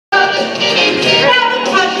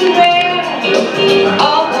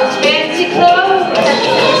all those fancy clothes.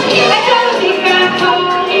 I don't think I'm home.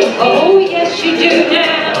 Oh yes you do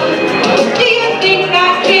now. Do you think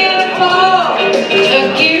I can afford to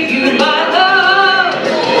give you my love?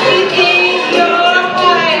 You think you're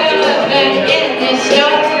higher than any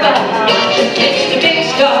star? It's the big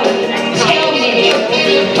star. Tell me,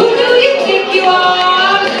 who do you think you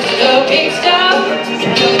are, Mr. Big Star?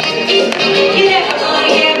 You're never gonna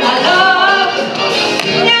get my love.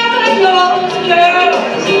 Now I know those girls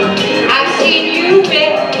I've seen you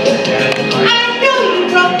with. I know you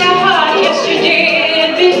broke their heart, yes you did,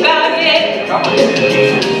 Big Bobby.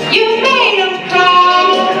 You made them cry,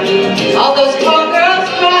 all those poor girls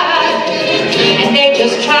cry, and they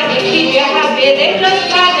just tried to keep you happy, they just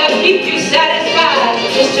tried to keep you satisfied.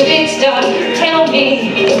 Mr. Big Star, tell me,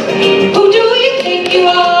 who do you think you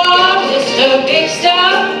are, Mr. Big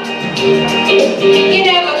Star? You're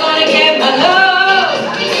never gonna get my love.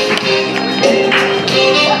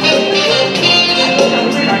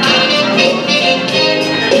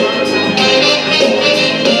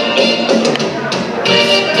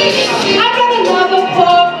 I'd rather love a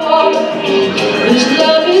poor boy whose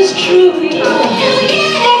love is true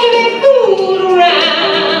than to be fooled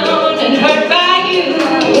around and hurt by you.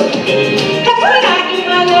 That's when I give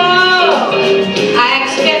my love. I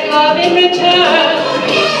expect love in return.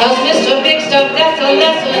 'Cause Mr. Big Stuff, that's a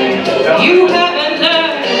lesson you haven't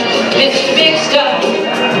learned, Mr. Big Stuff.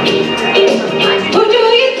 Who do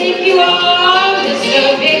you think you are,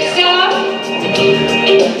 Mr. Big Stuff?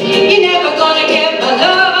 You're never gonna get my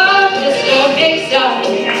love, Mr. Big Stuff.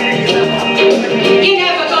 You're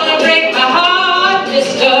never gonna break my heart,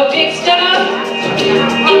 Mr. Big Stuff.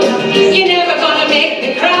 You're never gonna make me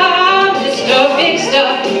cry, Mr. Big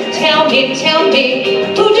Stuff. Tell me,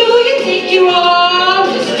 who do you think you are,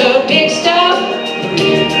 Mr. Big Stuff?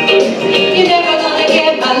 You're never gonna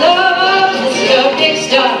get my love, Mr. Big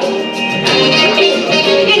Stuff.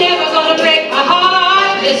 You're never gonna break my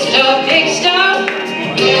heart, Mr. Big Stuff.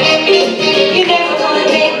 You're never gonna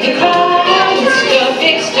make me cry, Mr.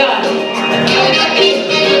 Big Stuff.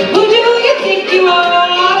 Who do you think you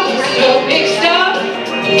are, Mr. Big Stuff?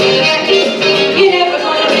 You're never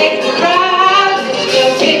gonna make me cry, Mr.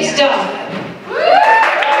 Big Stuff.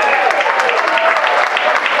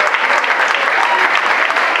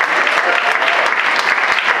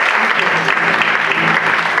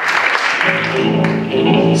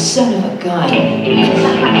 Son of a gun.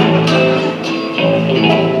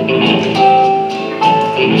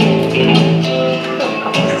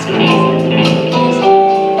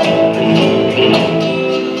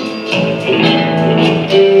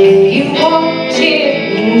 You walked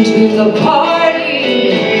into the party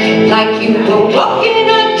like you were walking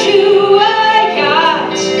onto a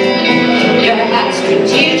yacht. Your hat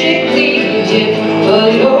strategically dipped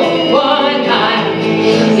below one eye.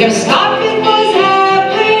 Your scarf was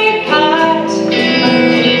apricot.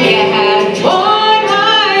 You had one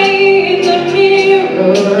eye in the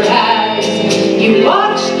mirror as you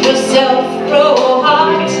watched yourself grow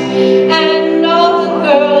hot, and all the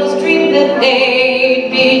girls dreamed that they'd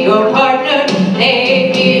be your partner,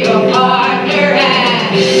 they'd be your partner,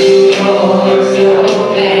 and you're so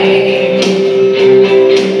vain.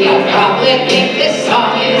 You probably think this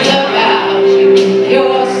song is about you.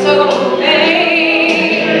 You're so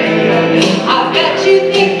vain. I bet you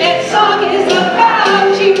think that song is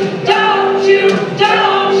about you, don't you,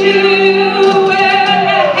 don't you? Well,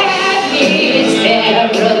 you had me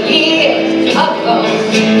several years ago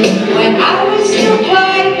when I was still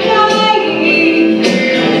quite naive,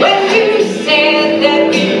 when you said that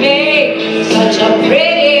we'd make such a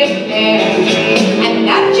pretty pair and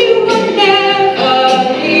that you would never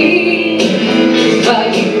leave, but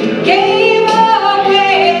you gave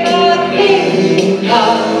away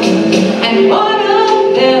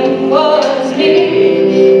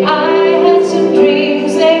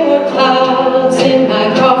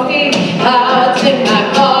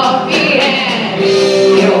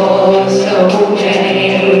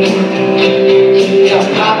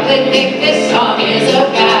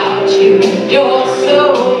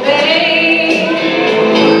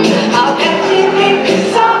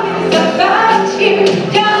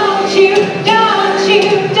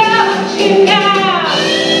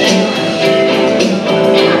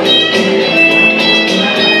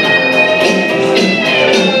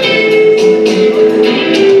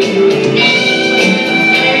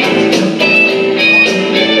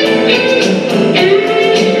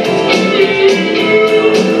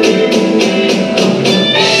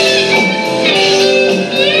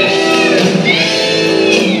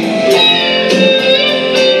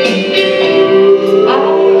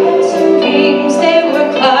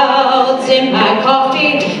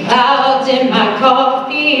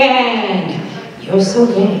You're so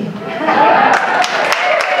vain.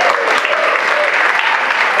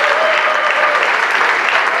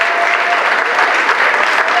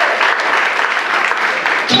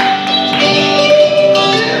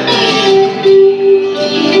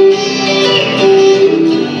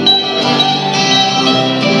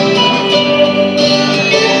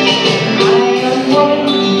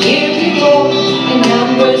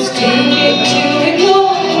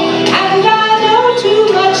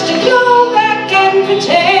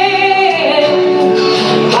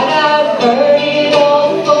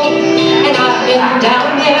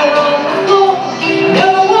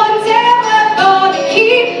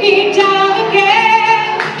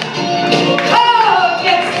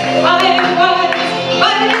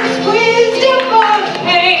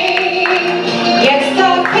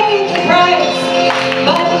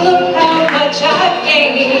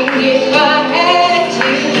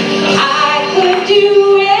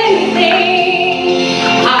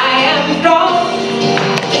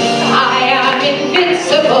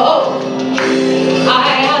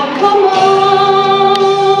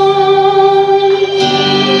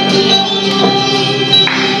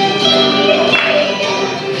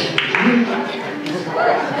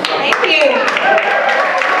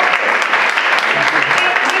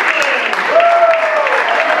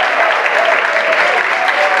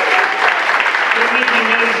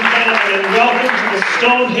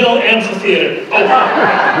 Stonehill Amphitheater.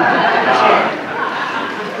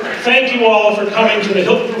 Thank you all for coming to the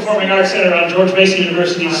Hilton Performing Arts Center on George Mason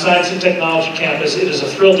University's Science and Technology campus. It is a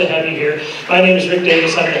thrill to have you here. My name is Rick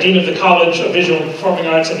Davis. I'm the Dean of the College of Visual and Performing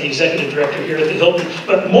Arts and the Executive Director here at the Hilton.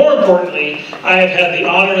 But more importantly, I have had the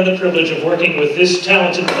honor and the privilege of working with this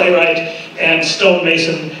talented playwright and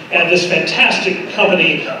stonemason and this fantastic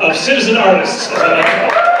company of citizen artists, as I like to call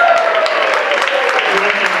them.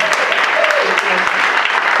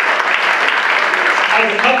 I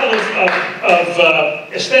have a couple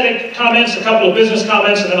of aesthetic comments, a couple of business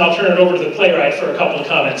comments, and then I'll turn it over to the playwright for a couple of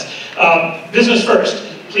comments. Business first.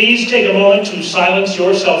 Please take a moment to silence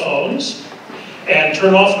your cell phones and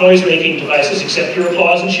turn off noise-making devices, except your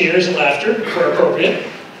applause and cheers and laughter where appropriate.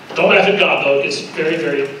 Don't laugh at God, though. It's very,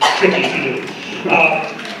 very tricky if you do.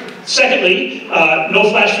 Secondly, no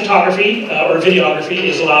flash photography or videography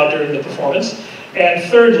is allowed during the performance. And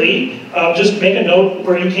thirdly, just make a note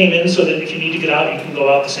where you came in so that if you need to get out, you can go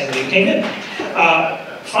out the same way you came in.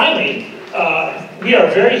 Finally, we are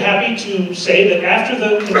very happy to say that after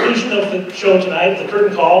the conclusion of the show tonight, the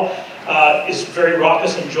curtain call is very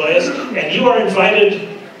raucous and joyous, and you are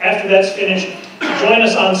invited, after that's finished, to join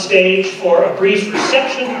us on stage for a brief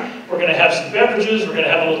reception. We're going to have some beverages, we're going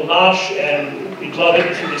to have a little nosh, and we'd love it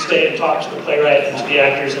if you would stay and talk to the playwright and to the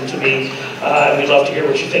actors and to me, and we'd love to hear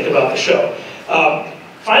what you think about the show.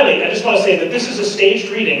 Finally, I just want to say that this is a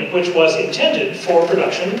staged reading which was intended for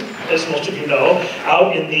production, as most of you know,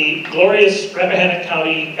 out in the glorious Rappahannock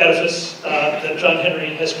County edifice that John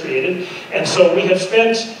Henry has created. And so we have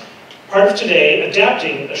spent part of today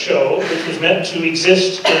adapting a show which was meant to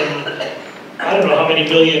exist in, I don't know how many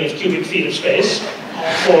million of cubic feet of space,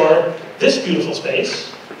 for this beautiful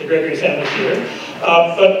space, the Gregory Family Theater.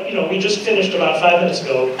 But, you know, we just finished about 5 minutes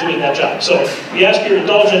ago doing that job. So we ask your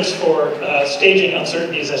indulgence for staging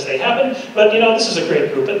uncertainties as they happen, but, you know, this is a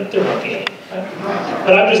great group and there won't be any. Right?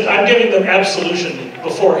 But I'm giving them absolution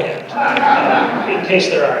beforehand, in case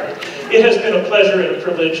there are any. It has been a pleasure and a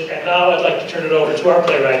privilege, and now I'd like to turn it over to our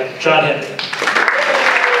playwright, John Henry.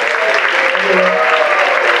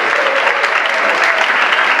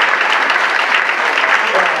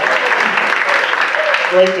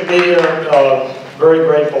 Great to be here. Very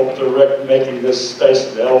grateful to Rick making this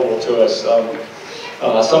space available to us.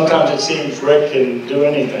 Sometimes it seems Rick can do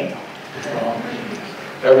anything,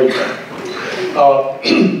 everything.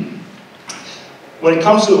 When it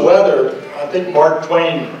comes to the weather, I think Mark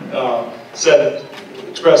Twain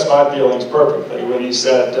expressed my feelings perfectly when he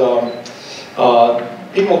said,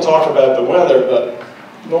 people talk about the weather, but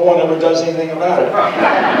no one ever does anything about it.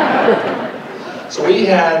 So we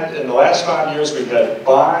had, in the last 5 years, we've had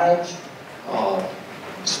 5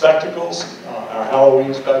 spectacles, our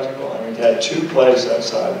Halloween spectacle, and we've had 2 plays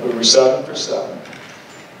outside. We were 7 for 7.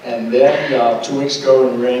 And then 2 weeks ago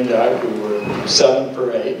when it rained out, we were 7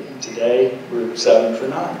 for 8, and today we're 7 for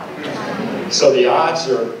 9. So the odds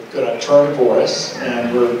are going to turn for us,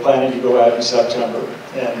 and we're planning to go out in September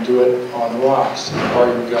and do it on the rocks,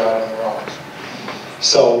 Argue God on the rocks.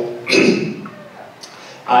 So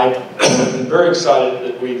I've been very excited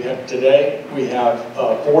that today we have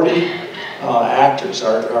 40 actors.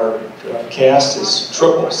 Our cast is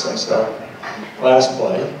triple since our last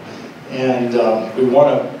play. And we want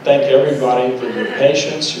to thank everybody for your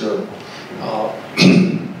patience, your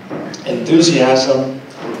enthusiasm,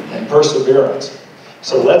 and perseverance.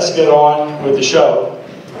 So let's get on with the show.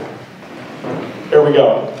 Here we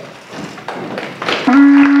go.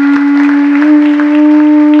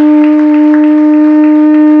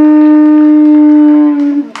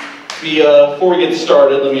 Before we get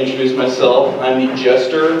started, let me introduce myself. I'm the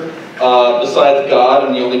jester. Besides God,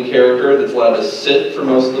 I'm the only character that's allowed to sit for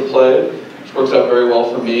most of the play, which works out very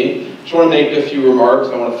well for me. Just want to make a few remarks.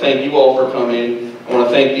 I want to thank you all for coming. I want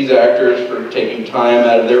to thank these actors for taking time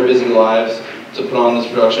out of their busy lives to put on this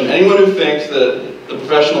production. Anyone who thinks that the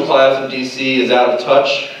professional class of DC is out of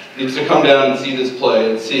touch needs to come down and see this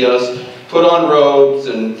play and see us put on robes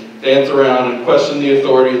and dance around and question the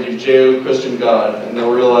authority of the Judeo-Christian God, and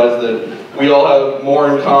they'll realize that we all have more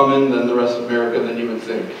in common than the rest of America than you would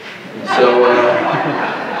think. So,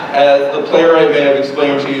 as the playwright may have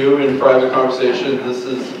explained to you in private conversation, this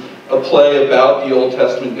is a play about the Old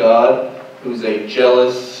Testament God, who's a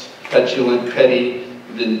jealous, petulant, petty,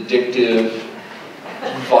 vindictive,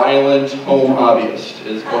 violent home hobbyist,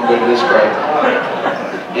 is one way to describe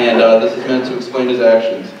it. And this is meant to explain his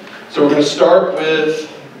actions. So we're going to start with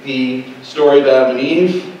the story of Adam and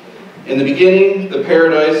Eve. In the beginning, the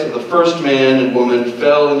paradise of the first man and woman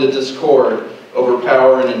fell into discord over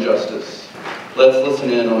power and injustice. Let's listen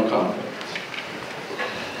in on the conflict.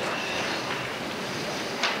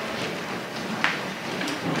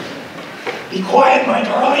 Be quiet, my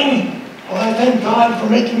darling. Well, I thank God for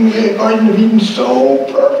making the Garden of Eden so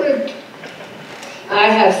perfect. I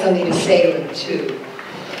have something to say to it, too.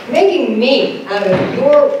 Making me out of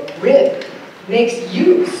your rib makes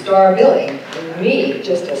you Star Billy, and me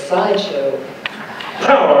just a sideshow.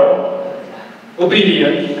 Power,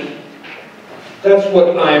 obedience, that's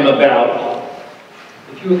what I'm about.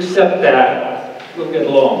 If you accept that, we'll get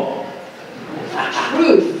along.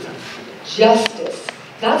 Truth, justice,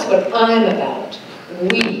 that's what I'm about.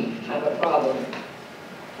 We have a problem.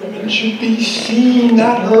 Women should be seen,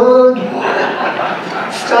 not heard.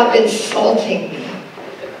 Stop insulting me.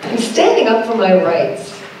 I'm standing up for my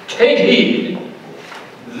rights. Take heed.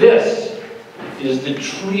 This is the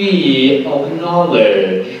tree of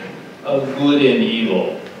knowledge of good and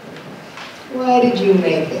evil. Why did you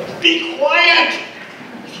make it? Be quiet!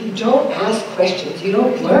 If you don't ask questions, you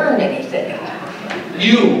don't learn anything.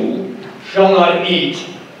 You shall not eat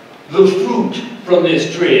the fruit from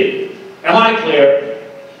this tree. Am I clear?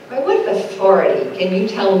 By what authority can you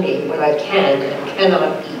tell me what I can and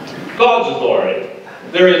cannot eat? God's authority.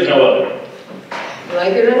 There is no other.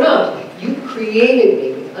 Like it or not, you created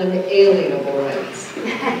me with unalienable rights.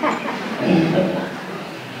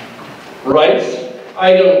 Rights?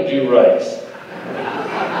 I don't do rights.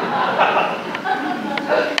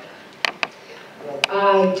 Well,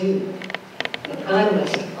 I do. And I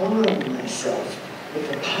must arm myself with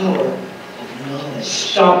the power of knowledge.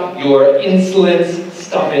 Stop your insolence.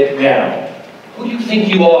 Stop it now. Who do you think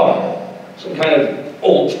you are? Some kind of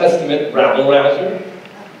Old Testament rabble-rouser?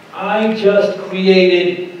 I just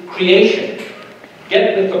created creation.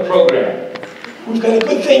 Get with the program. We've got a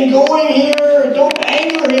good thing going here. Don't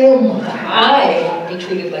anger him. I want to be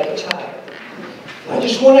treated like a child. I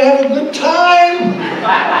just want to have a good time.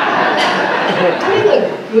 Having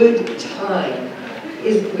a good time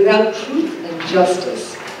is without truth and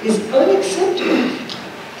justice is unacceptable.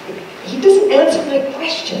 He doesn't answer my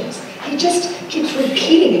questions. He just keeps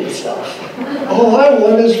repeating himself. All I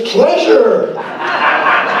want is pleasure.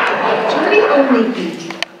 Do we only eat,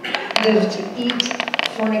 live to eat,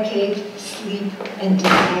 fornicate, sleep, and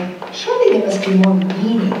die? Surely there must be more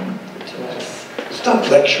meaning to us. Stop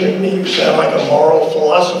lecturing me. You sound like a moral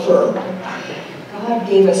philosopher. God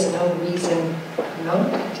gave us no reason not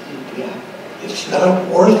to eat the apple. It's not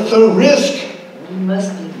worth the risk. We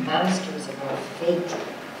must be masters of our fate.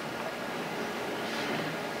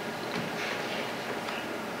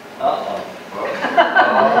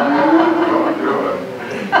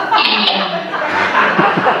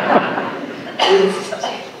 It's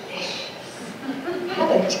delicious.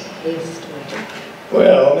 Have a taste of it.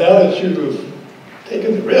 Well, now that you've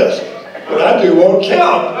taken the risk, what I do won't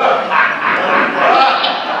count.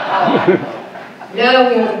 Now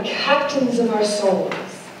we are the captains of our souls.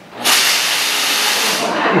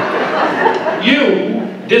 You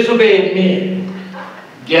disobeyed me.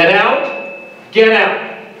 Get out. Get out.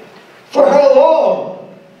 For how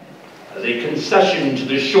long? As a concession to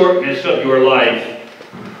the shortness of your life.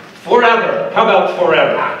 Forever. How about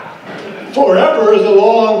forever? Forever is a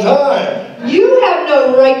long time. You have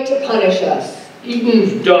no right to punish us.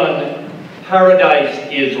 Eden's done. Paradise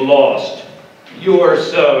is lost. You're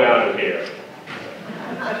so out of here.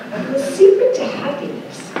 The secret to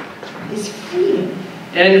happiness is freedom.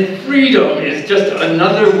 And freedom is just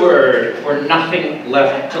another word for nothing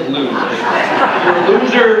left to lose. You're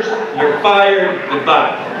losers, you're fired,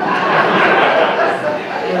 goodbye.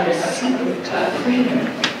 And the secret to freedom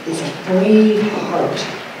is a brave heart.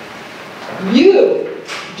 You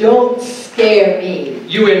don't scare me.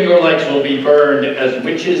 You and your likes will be burned as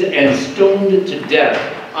witches and stoned to death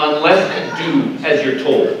unless you do as you're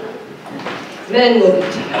told. Men will be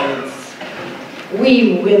tyrants.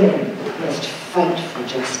 We women must fight for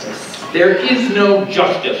justice. There is no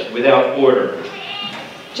justice without order.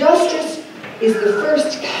 Justice is the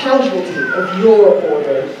first casualty of your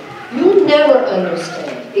order. You'll never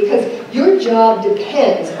understand because your job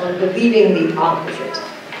depends on believing the opposite.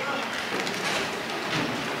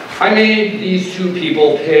 I made these two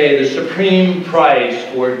people pay the supreme price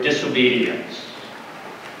for disobedience.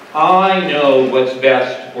 I know what's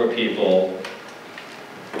best for people.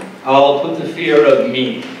 I'll put the fear of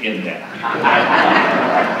me in them.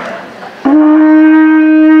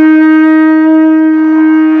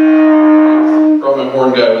 Brought my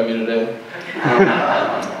horn guy with me today.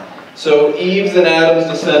 So Eve's and Adam's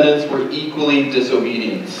descendants were equally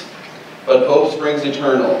disobedient. But hope springs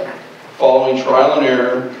eternal. Following trial and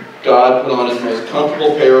error, God put on his most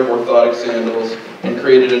comfortable pair of orthotic sandals and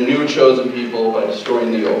created a new chosen people by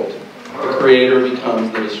destroying the old. The Creator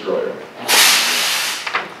becomes the destroyer.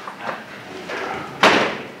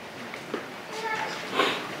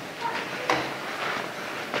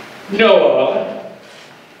 Noah,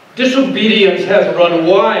 disobedience has run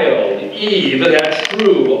wild. Eve, that's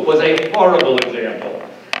true, was a horrible example.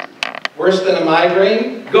 Worse than a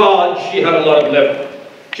migraine? God, she had a lot of lip.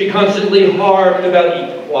 She constantly harped about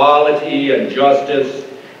equality and justice.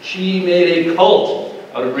 She made a cult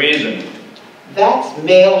out of reason. That's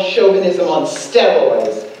male chauvinism on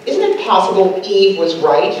steroids. Isn't it possible Eve was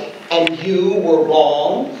right and you were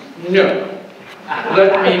wrong? No.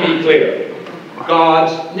 Let me be clear.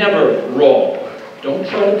 God's never wrong. Don't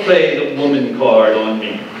try to play the woman card on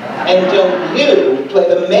me. And don't you play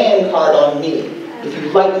the man card on me. If you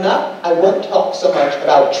lighten up, I won't talk so much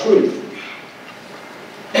about truth.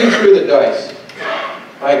 You threw the dice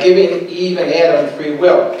by giving Eve and Adam free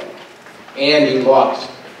will, and you lost.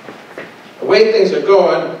 The way things are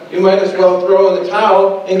going, you might as well throw in the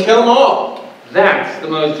towel and kill them all. That's the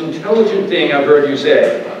most intelligent thing I've heard you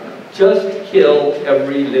say. Just kill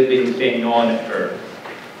every living thing on earth.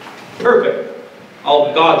 Perfect.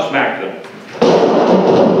 I'll godsmack them.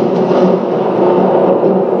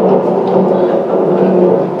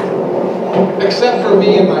 Except for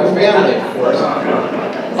me and my family, of course.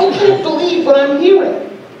 I can't believe what I'm hearing.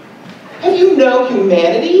 Have you no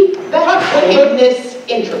humanity? That's wickedness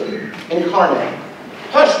incarnate.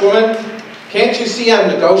 Hush, woman. Can't you see I'm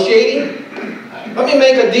negotiating? Let me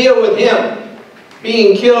make a deal with him.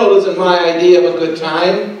 Being killed isn't my idea of a good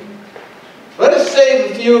time. Let us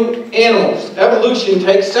save a few animals. Evolution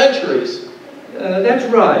takes centuries. That's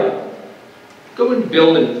right. Go and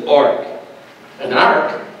build an ark. An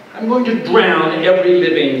ark? I'm going to drown every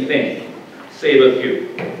living thing. Save a few.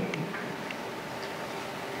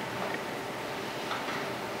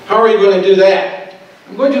 How are you going to do that?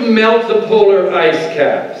 I'm going to melt the polar ice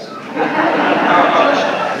caps.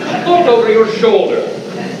 Look over your shoulder.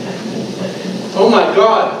 Oh my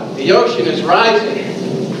God, the ocean is rising.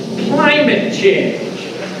 Climate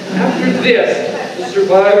change. After this, the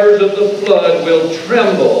survivors of the flood will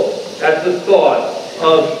tremble at the thought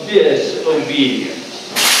of disobedience.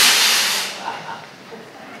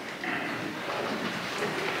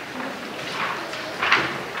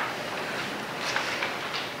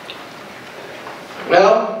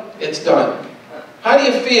 Well, it's done. How do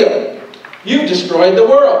you feel? You've destroyed the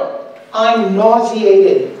world. I'm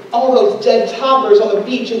nauseated. All those dead toddlers on the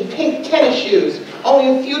beach in pink tennis shoes.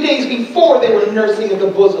 Only a few days before they were nursing in the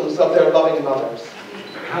bosoms of their loving mothers.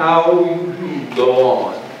 How you do go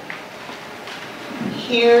on.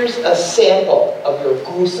 Here's a sample of your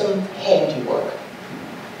gruesome handiwork.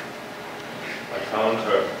 I found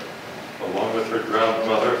her, along with her drowned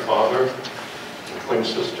mother, father, and twin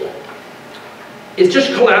sister. It's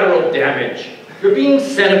just collateral damage. You're being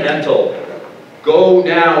sentimental. Go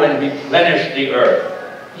now and replenish the earth.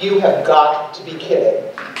 You have got to be kidding.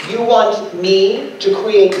 You want me to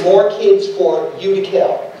create more kids for you to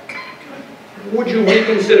kill? Would you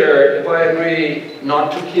reconsider if I agree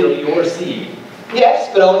not to kill your seed? Yes,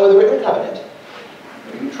 but only with a written covenant.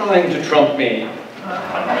 Are you trying to trump me? You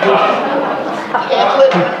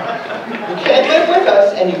can't live with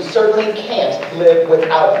us, and you certainly can't live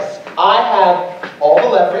without us. I have all the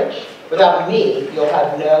leverage. Without me, you'll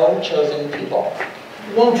have no chosen people.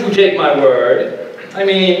 Won't you take my word? I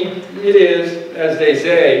mean, it is, as they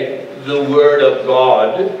say, the Word of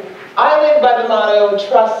God. I live by the motto,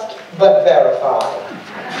 trust but verify.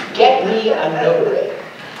 Get me a notary.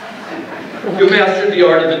 You mastered the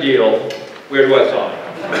art of the deal. Where do I sign?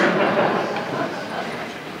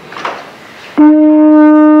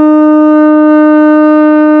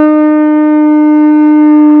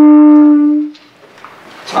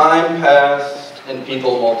 Time passed and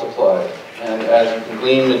people multiplied, and as you can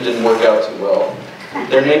glean, it didn't work out too well.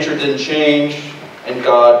 Their nature didn't change, and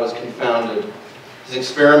God was confounded. His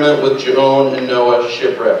experiment with Joan and Noah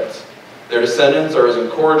shipwrecked. Their descendants are as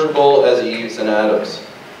incorrigible as Eve's and Adam's.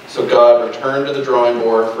 So God returned to the drawing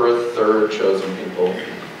board for a third chosen people.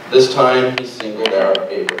 This time, he singled out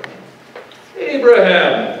Abraham.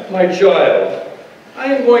 Abraham, my child, I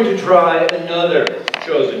am going to try another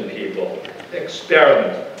chosen people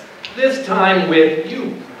experiment, this time with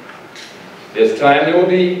you. This time there will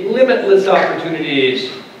be limitless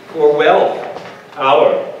opportunities for wealth,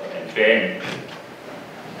 power, and fame.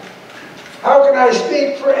 How can I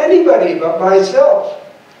speak for anybody but myself?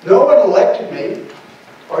 No one elected me.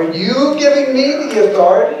 Are you giving me the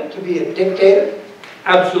authority to be a dictator?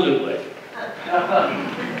 Absolutely.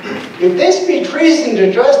 If this be treason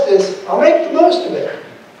to justice, I'll make the most of it.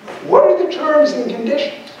 What are the terms and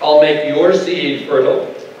conditions? I'll make your seed fertile.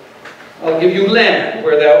 I'll give you land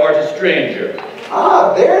where thou art a stranger.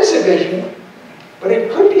 Ah, there's a vision. But it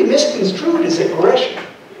could be misconstrued as aggression.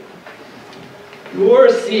 Your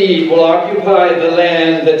seed will occupy the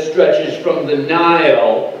land that stretches from the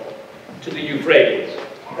Nile to the Euphrates.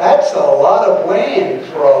 That's a lot of land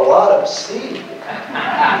for a lot of seed.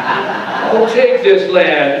 I'll take this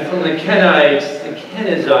land from the Kenites, the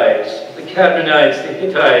Kenizzites, the Cadmonites, the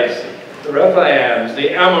Hittites, the Rephaims,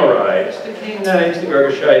 the Amorites, the Canaanites, the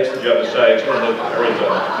Girgashites, the Jebusites, and the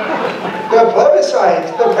Perizzites. The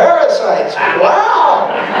plebiscites, the parasites, wow!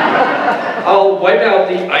 I'll wipe out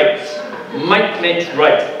the ites. Might makes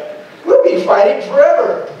right. We'll be fighting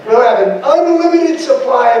forever. We'll have an unlimited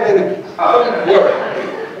supply of energy. Don't worry.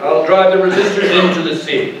 I'll drive the resistors into the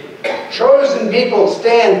sea. Chosen people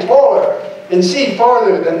stand taller and see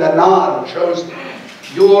farther than the non-chosen.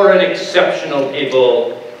 You're an exceptional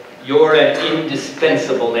people. You're an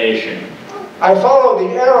indispensable nation. I follow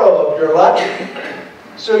the arrow of your logic.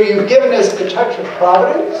 So you've given us the touch of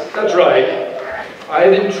providence? That's right.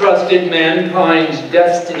 I've entrusted mankind's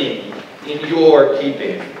destiny in your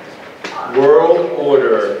keeping. World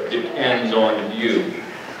order depends on you.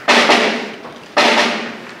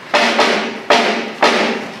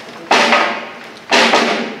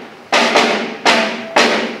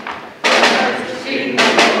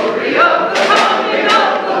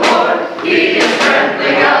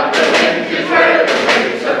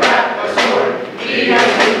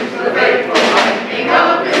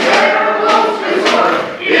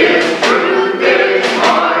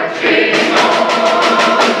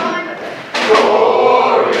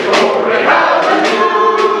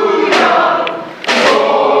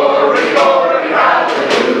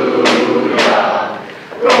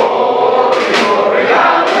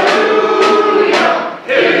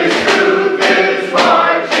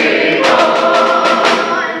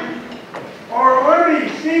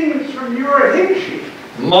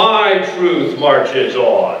 My truth marches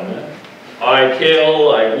on. I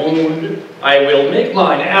kill, I wound, I will make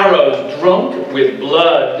mine arrows drunk with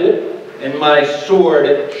blood, and my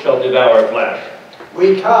sword shall devour flesh.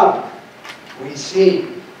 We come, we see,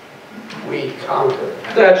 we conquer.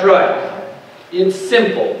 That's right. It's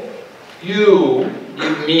simple. You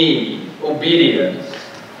give me obedience,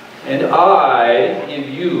 and I give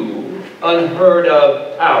you unheard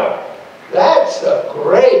of power. That's a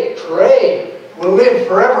great trade. We'll live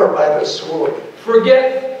forever by the sword.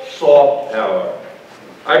 Forget soft power.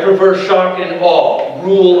 I prefer shock and awe,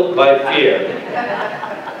 rule by fear.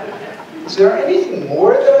 Is there anything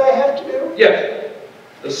more that I have to do? Yes.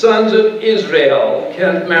 The sons of Israel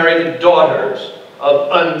can't marry the daughters of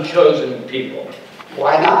unchosen people.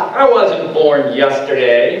 Why not? I wasn't born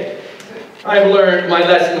yesterday. I've learned my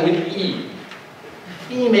lesson with Eve.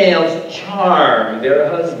 Females charm their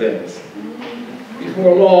husbands.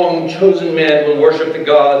 Before long, chosen men will worship the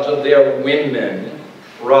gods of their women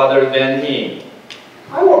rather than me.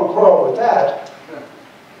 I won't quarrel with that.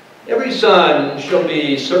 Every son shall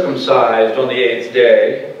be circumcised on the 8th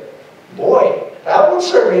day. Boy, that will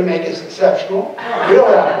certainly make us exceptional. We'll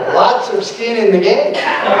have lots of skin in the game.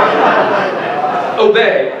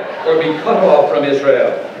 Obey, or be cut off from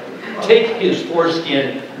Israel. Take his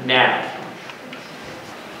foreskin now.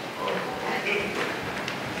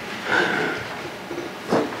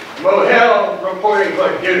 Mohel reporting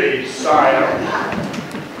for duty, sire.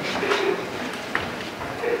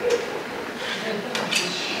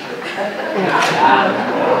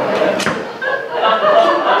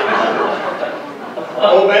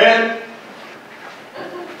 Old man,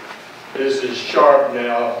 this is sharp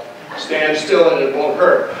now. Stand still and it won't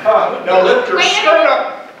hurt. Now lift your skirt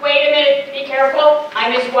up. Wait a minute, be careful.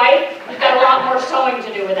 I'm his wife. We've got a lot more sewing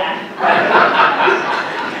to do with that.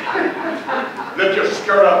 Lift your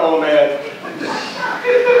skirt up, old man.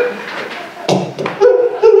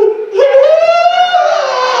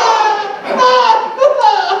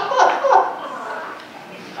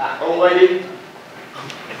 Old lady,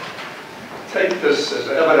 take this as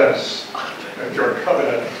evidence of your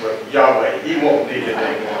covenant with Yahweh. He won't need it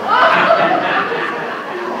anymore.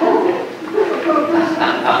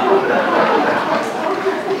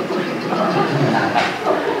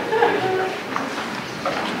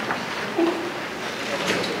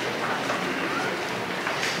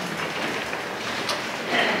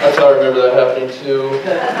 That's how I remember that happening too.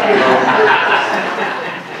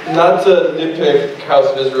 Not to nitpick House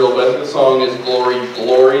of Israel, but I think the song is Glory,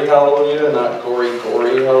 Glory, Hallelujah, not Gory,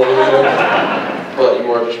 Gory, Hallelujah. But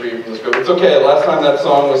you are just reading from the script. It's okay, last time that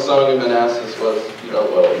song was sung in Manassas was,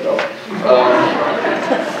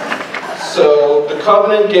 So the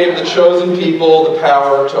covenant gave the chosen people the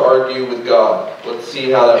power to argue with God. Let's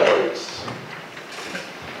see how that works.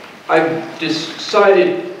 I've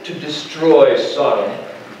decided to destroy Sodom.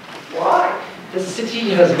 Why? The city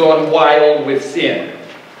has gone wild with sin.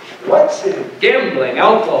 What sin? Gambling,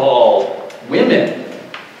 alcohol, women.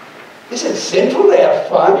 Is it sinful to have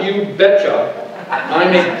fun? You betcha.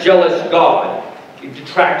 I'm a jealous God. It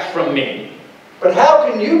detracts from me. But how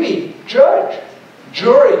can you be judge,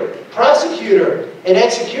 jury, prosecutor, and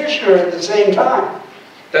executioner at the same time?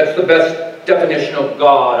 That's the best definition of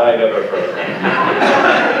God I've ever heard.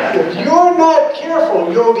 If you're not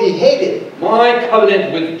careful, you'll be hated. My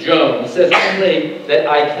covenant with Jones says only that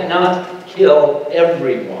I cannot kill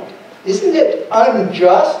everyone. Isn't it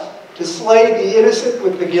unjust to slay the innocent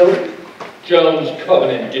with the guilty? Jones'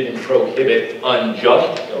 covenant didn't prohibit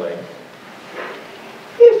unjust killing.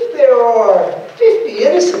 If there are 50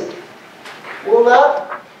 innocent, will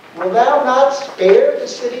thou not spare the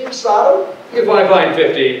city of Sodom? If I find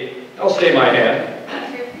 50, I'll stay my hand.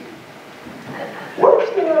 What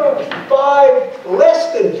if there are 5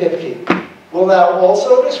 less than 50? Will thou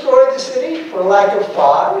also destroy the city for lack of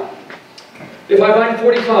 5? If I find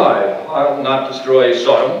 45, I'll not destroy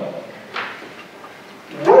Sodom.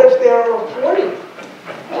 What if there are 40?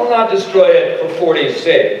 I'll not destroy it for 40's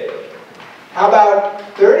sake. How about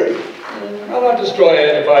 30? I'll not destroy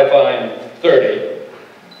it if I find 30.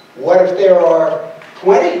 What if there are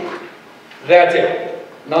 20? That's it.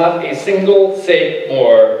 Not a single sake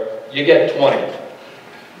more. You get 20.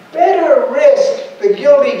 Better risk the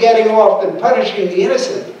guilty getting off than punishing the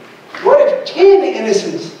innocent. What if 10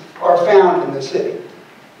 innocents are found in the city?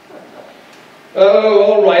 Oh,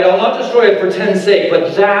 all right. I'll not destroy it for 10's sake,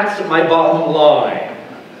 but that's my bottom line.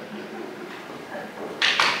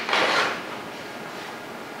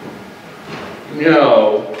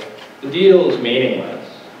 No, the deal is meaningless.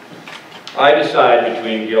 I decide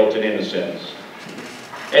between guilt and innocence.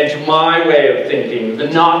 And to my way of thinking, the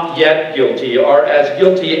not yet guilty are as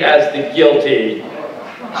guilty as the guilty,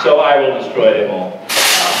 so I will destroy them all.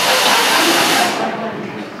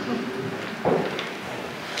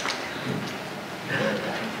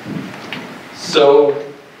 So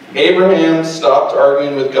Abraham stopped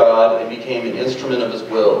arguing with God and became an instrument of his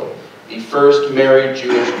will. The first married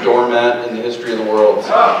Jewish doormat in the history of the world.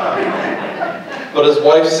 But his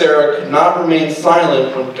wife Sarah could not remain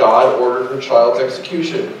silent when God ordered her child's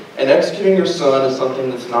execution. And executing your son is something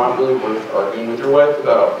that's not really worth arguing with your wife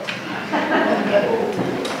about.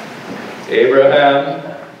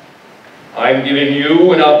 Abraham, I'm giving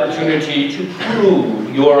you an opportunity to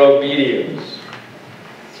prove your obedience.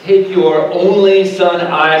 Take your only son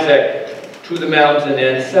Isaac to the mountain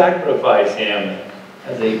and sacrifice him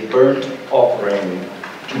as a burnt offering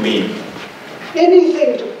to me.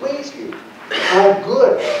 Anything to please you. I'm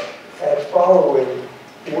good at following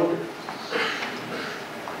orders.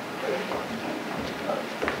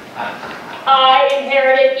 I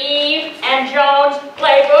inherited Eve and Jones'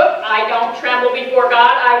 playbook. I don't tremble before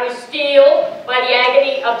God. I was steeled by the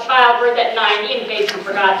agony of childbirth at 90, in case you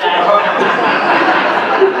forgot that.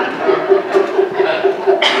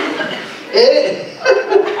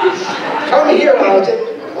 Come here, Isaac.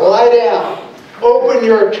 Lie down. Open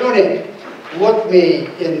your tunic. Look me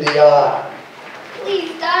in the eye.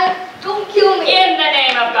 Please, Dad, don't kill me. In the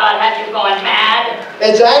name of God, have you gone mad?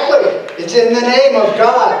 Exactly. It's in the name of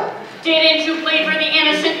God. Didn't you plead for the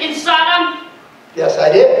innocent in Sodom? Yes,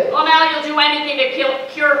 I did. Well, now you'll do anything to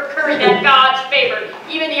curry that God's favor,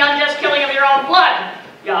 even the unjust killing of your own blood.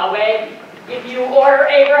 Yahweh, If you order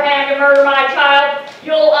Abraham to murder my child,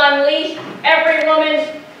 you'll unleash every woman's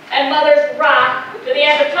and mother's wrath to the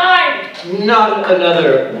end of time. Not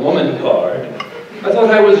another woman card. I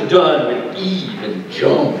thought I was done with Eve and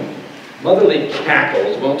Joan. Motherly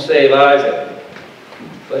cackles won't save Isaac,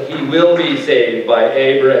 but he will be saved by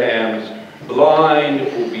Abraham's blind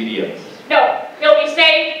obedience. No, he'll be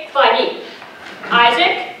saved by me.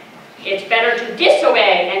 Isaac, it's better to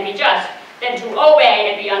disobey and be just than to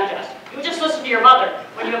obey and be unjust. You just listen to your mother.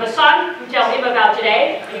 When you have a son, you tell him about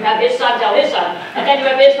today, and you have his son tell his son, and then you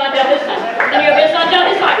have his son tell his son, and then you have his son tell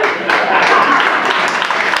his son.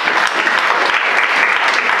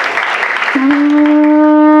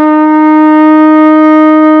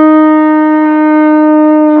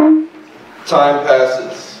 Time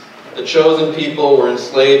passes. The chosen people were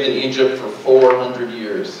enslaved in Egypt for 400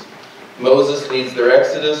 years. Moses leads their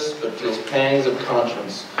exodus, but feels pangs of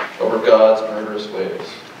conscience over God's murderous ways.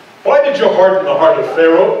 Why did you harden the heart of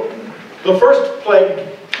Pharaoh? The first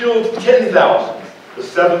plague killed 10,000. The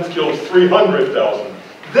seventh killed 300,000.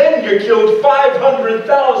 Then you killed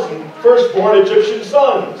 500,000 firstborn Egyptian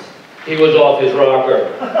sons. He was off his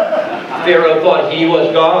rocker. Pharaoh thought he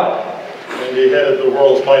was God. And he headed the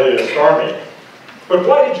world's mightiest army. But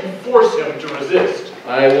why did you force him to resist?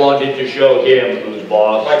 I wanted to show him who's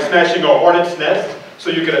boss. Like smashing a hornet's nest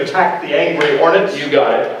so you could attack the angry hornets? You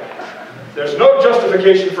got it. There's no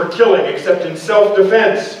justification for killing except in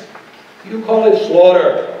self-defense. You call it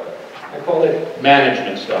slaughter. I call it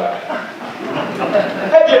management style.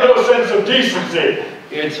 Have you no sense of decency?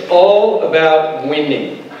 It's all about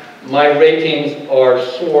winning. My ratings are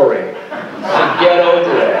soaring. So get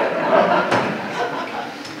over it.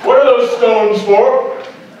 What are those stones for?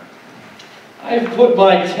 I've put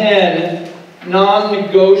my 10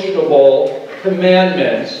 non-negotiable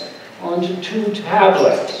commandments onto 2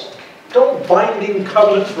 tablets. Don't binding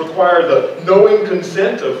covenants require the knowing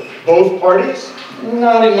consent of both parties?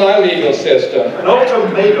 Not in my legal system. An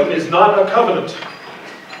ultimatum is not a covenant.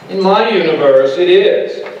 In my universe, it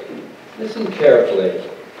is. Listen carefully.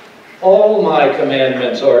 All my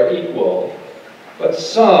commandments are equal, but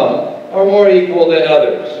some are more equal than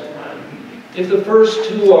others. If the first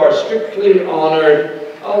 2 are strictly honored,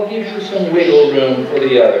 I'll give you some wiggle room for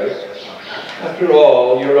the others. After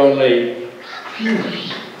all, you're only human.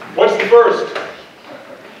 What's the first?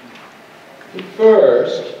 The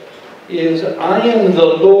first is, I am the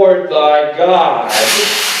Lord thy God.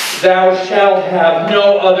 Thou shalt have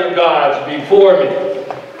no other gods before me.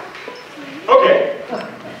 Okay.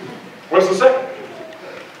 What's the second?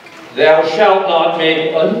 Thou shalt not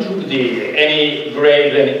make unto thee any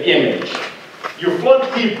graven image. You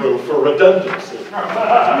flunked Hebrew for redundancy.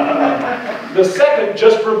 The second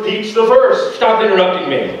just repeats the first. Stop interrupting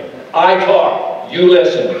me. I talk, you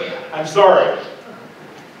listen. I'm sorry.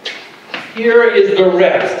 Here is the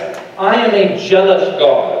rest. I am a jealous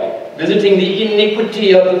God, visiting the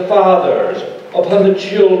iniquity of the fathers upon the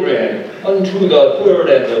children unto the 3rd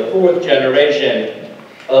and the 4th generation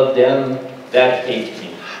of them that hate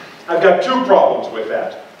me. I've got 2 problems with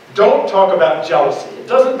that. Don't talk about jealousy. It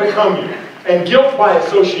doesn't become you. And guilt by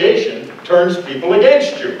association turns people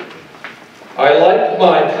against you. I like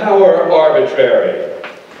my power arbitrary.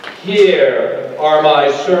 Here are my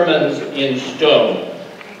sermons in stone.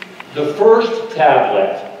 The first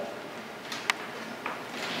tablet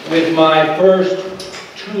with my first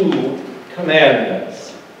 2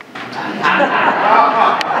 commandments.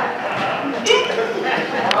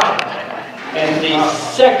 And the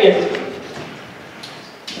second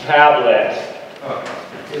tablet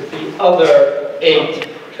with the other 8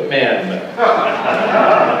 commandments.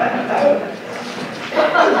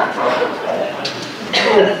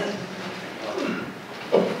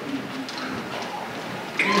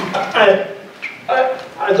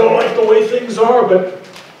 I don't like the way things are, but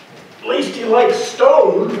at least he likes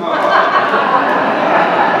stone.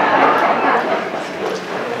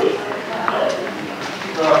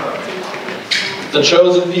 The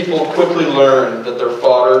chosen people quickly learn that they're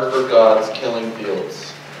fodder for God's killing fields.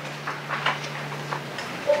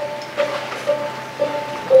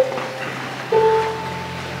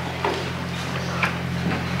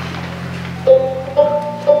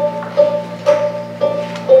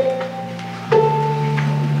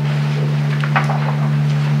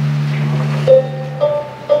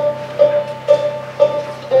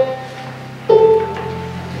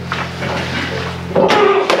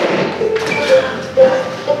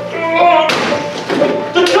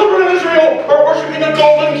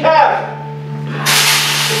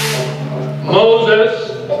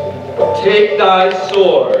 Take thy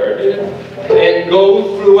sword and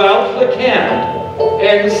go throughout the camp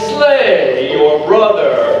and slay your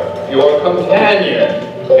brother your companion,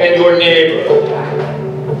 and your neighbor.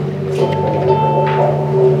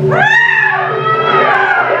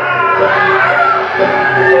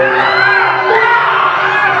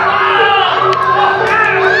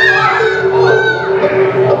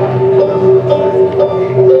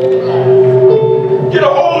 Get a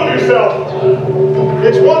hold of yourself.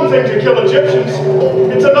 It's one thing to kill Egyptians.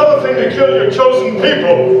 It's another thing to kill your chosen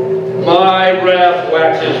people. My wrath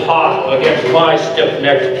waxes hot against my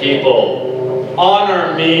stiff-necked people.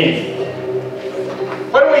 Honor me.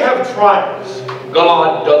 Why don't we have trials?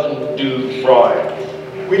 God doesn't do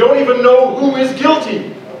trials. We don't even know who is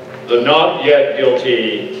guilty. The not yet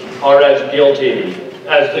guilty are as guilty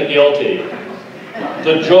as the guilty.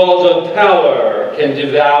 The jaws of power can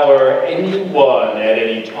devour anyone at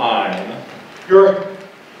any time. You're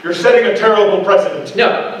setting a terrible precedent.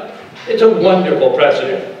 No, it's a wonderful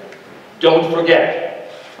precedent. Don't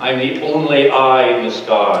forget, I'm the only eye in the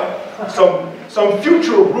sky. Some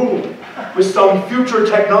future rule with some future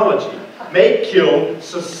technology may kill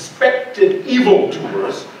suspected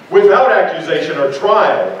evildoers without accusation or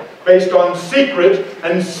trial, based on secret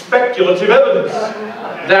and speculative evidence.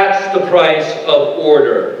 That's the price of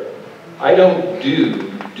order. I don't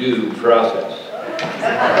do due process.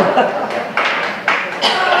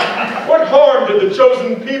 What harm did the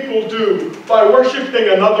chosen people do by worshiping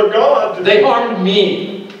another god? They harmed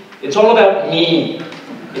me. It's all about me.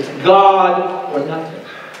 It's God or nothing.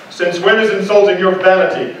 Since when is insulting your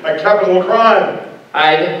vanity a capital crime?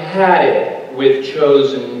 I've had it with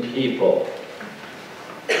chosen people.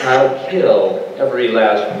 I'll kill every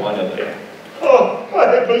last one of them. Oh,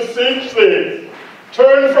 I beseech thee,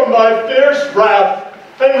 turn from thy fierce wrath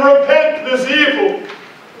and repent this evil.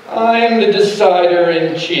 I'm the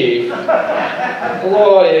decider-in-chief. The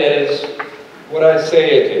law is what I say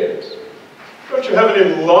it is. Don't you have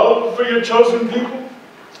any love for your chosen people?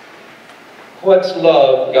 What's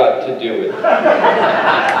love got to do with it?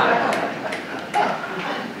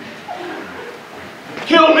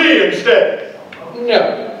 Kill me instead.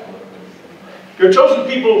 No. Your chosen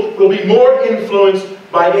people will be more influenced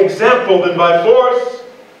by example than by force.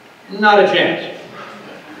 Not a chance.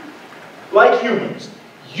 Like humans,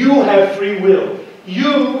 you have free will.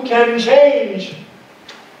 You can change.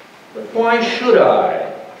 But why should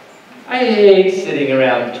I? I hate sitting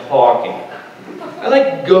around talking. I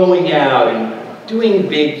like going out and doing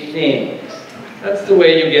big things. That's the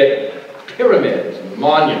way you get pyramids and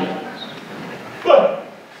monuments. But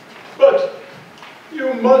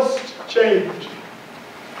you must change.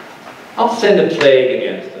 I'll send a plague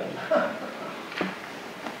against them.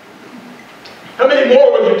 How many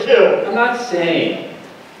more will you kill? I'm not saying.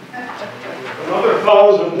 Another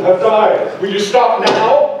 1,000 have died. Will you stop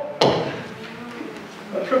now?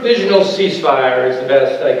 A provisional ceasefire is the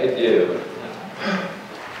best I could do.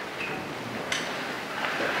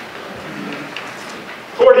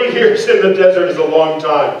 40 years in the desert is a long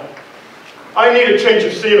time. I need a change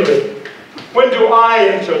of scenery. When do I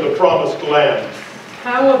enter the promised land?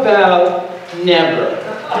 How about never?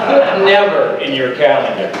 Put never in your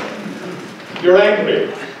calendar. You're angry.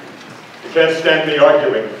 You can't stand me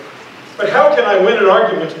arguing. But how can I win an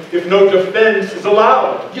argument if no defense is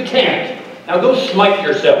allowed? You can't. Now go smite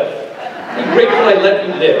yourself. Be grateful I let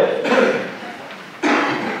you live.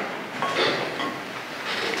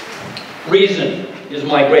 Reason is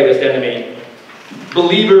my greatest enemy.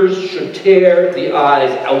 Believers should tear the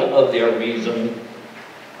eyes out of their reason.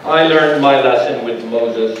 I learned my lesson with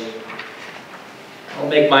Moses. I'll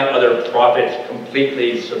make my other prophets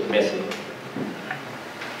completely submissive.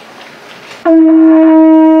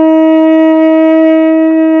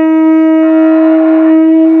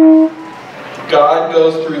 God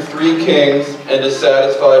goes through 3 kings and is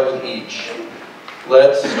satisfied with each.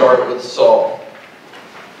 Let's start with Saul.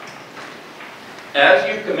 As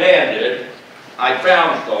you commanded, I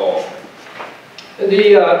found Saul.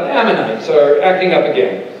 The Ammonites are acting up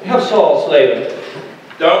again. Have Saul slay them.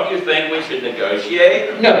 Don't you think we should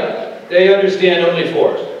negotiate? No, they understand only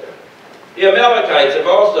force. The Amalekites have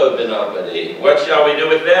also been uppity. What shall we do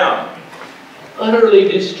with them? Utterly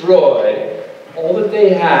destroy all that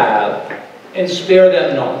they have and spare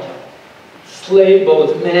them not. Slay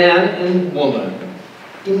both man and woman,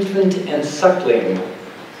 infant and suckling,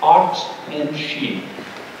 ox and sheep,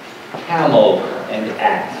 camel and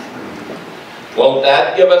ass. Won't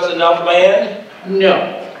that give us enough land?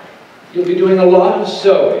 No. You'll be doing a lot of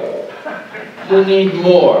sowing. You'll need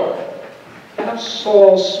more. Have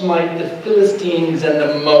Saul smite the Philistines and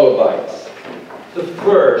the Moabites. The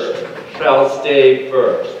first shall stay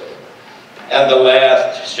first. And the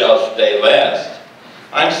last shall stay last.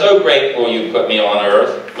 I'm so grateful you put me on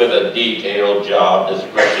earth with a detailed job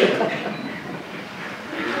description.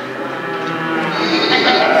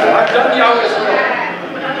 I've done Yahweh's will.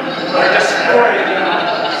 I destroyed him.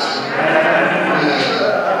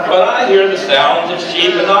 But I hear the sounds of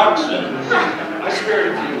sheep and oxen. I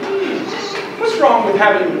spared a few. What's wrong with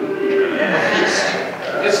having a feast?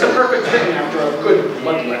 It's the perfect thing after a good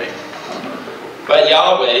bloodletting. But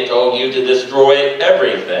Yahweh told you to destroy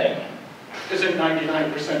everything. Isn't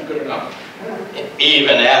 99% good enough?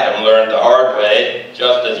 Even Adam learned the hard way,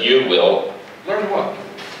 just as you will. Learn what?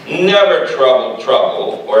 Never trouble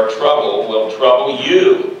trouble, or trouble will trouble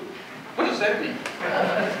you. What does that mean?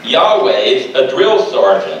 Yahweh's a drill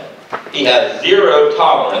sergeant. He has zero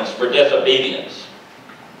tolerance for disobedience.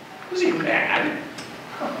 Is he mad?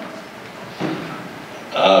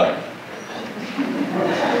 But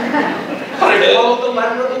I followed the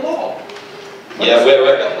letter of the law. Yeah,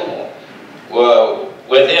 well,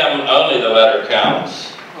 with him, only the letter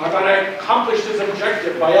counts. But I accomplished his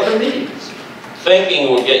objective by other means. Thinking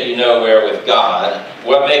will get you nowhere with God.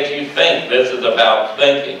 What makes you think this is about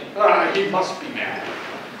thinking? He must be mad.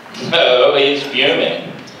 No, he's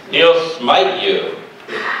fuming. He'll smite you.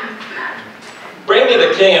 Bring me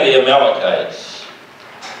the king of the Amalekites.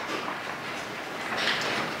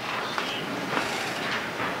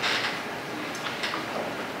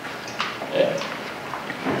 Yeah.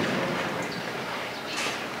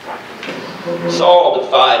 Saul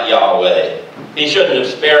defied Yahweh. He shouldn't have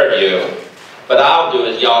spared you, but I'll do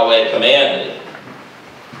as Yahweh commanded.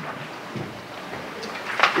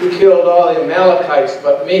 You killed all the Amalekites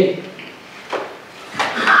but me.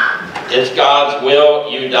 It's God's will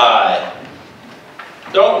you die.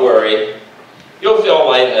 Don't worry. You'll feel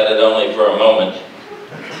lightheaded only for a moment.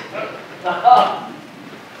 Let's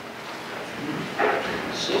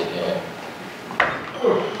see here.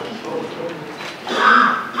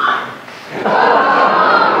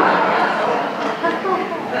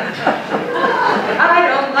 I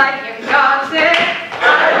don't like him, God said.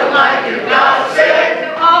 I don't like him, God said. So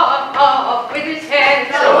off with his head.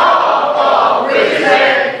 So off with his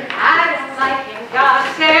head. I don't like him, God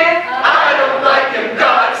said. I don't like him,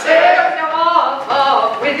 God said. So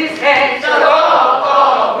off with his head. So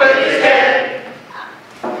off with his head.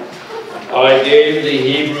 I gave the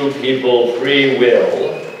Hebrew people free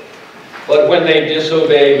will, but when they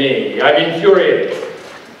disobey me, I'm infuriated.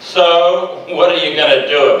 So, what are you going to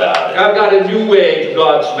do about it? I've got a new way to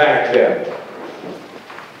Godsmack them.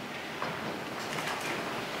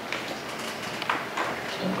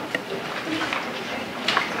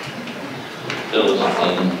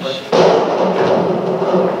 Philistines.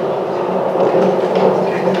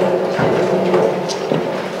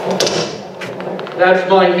 That's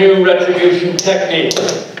my new retribution technique.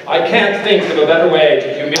 I can't think of a better way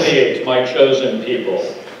to humiliate my chosen people.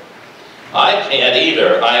 I can't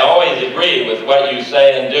either. I always agree with what you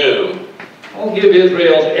say and do. I'll give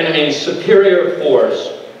Israel's enemies superior force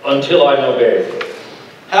until I'm obeyed.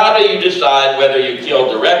 How do you decide whether you kill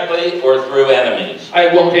directly or through enemies? I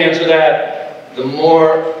won't answer that. The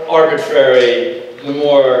more arbitrary, the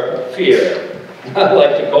more fear. I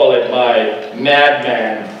like to call it my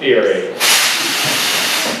madman theory.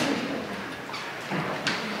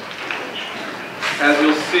 As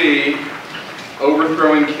you'll see,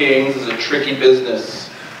 overthrowing kings is a tricky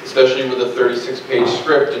business, especially with a 36-page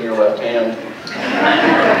script in your left hand.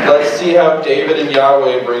 Let's see how David and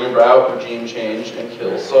Yahweh bring about regime change and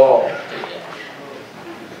kill Saul.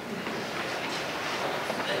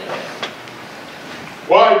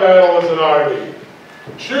 Why battle as an army?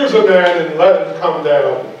 Choose a man and let him come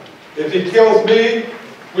down. If he kills me,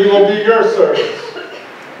 we will be your servants.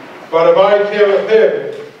 But if I kill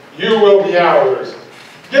him, you will be ours.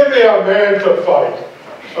 Give me a man to fight.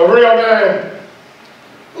 A real man.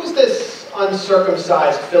 Who's this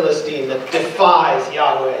uncircumcised Philistine that defies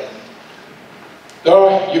Yahweh?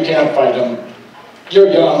 Oh, you can't fight him.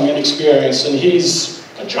 You're young, inexperienced, and he's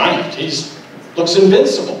a giant. He looks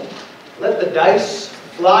invincible. Let the dice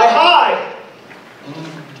fly high.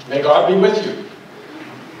 May God be with you.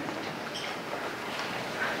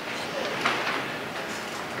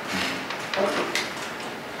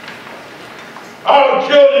 I'll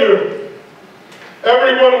kill you.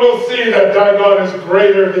 Everyone will see that Dagon is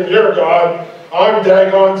greater than your God. I'm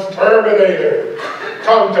Dagon's Terminator.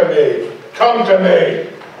 Come to me. Come to me.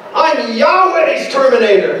 I'm Yahweh's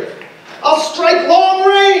Terminator. I'll strike long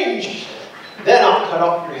range. Then I'll cut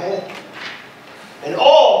off your head. And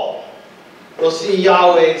all will see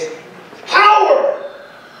Yahweh's power.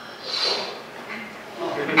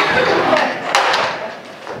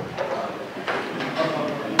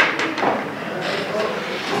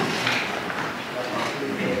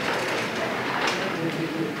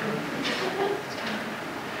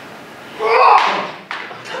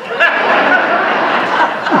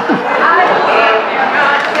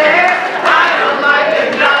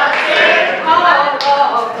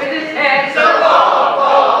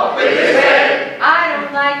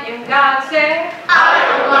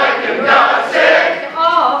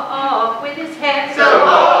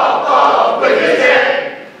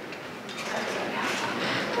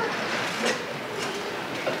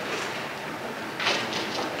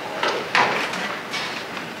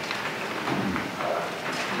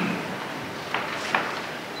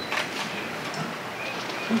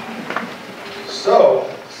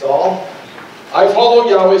 follow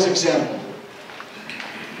Yahweh's example.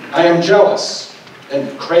 I am jealous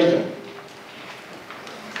and craven.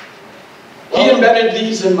 He embedded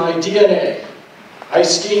these in my DNA. I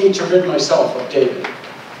schemed to rid myself of David.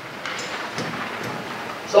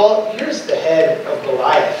 So here's the head of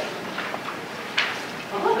Goliath.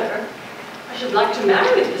 Father, I should like to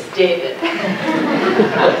marry this David.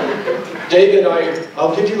 David,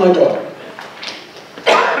 I'll give you my daughter.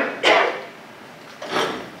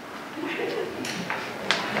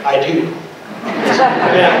 I do.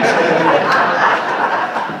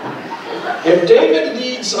 If David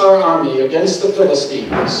leads our army against the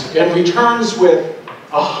Philistines and returns with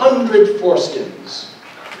 100 foreskins,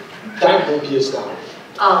 that will be his daughter.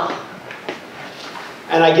 Ah.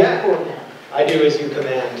 And I get I do as you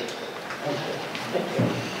command.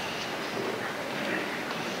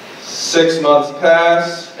 6 months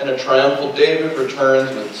pass, and a triumphal David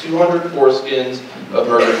returns with 200 foreskins of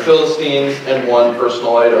murdered Philistines and 1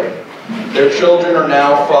 personal item. Their children are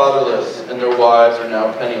now fatherless, and their wives are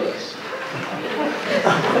now penniless.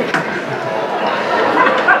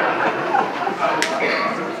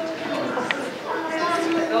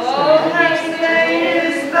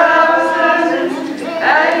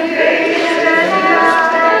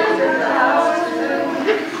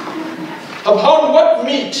 Upon what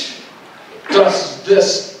meat does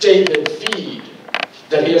this David feed,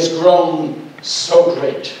 that he has grown so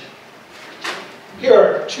great? Here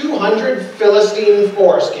are 200 Philistine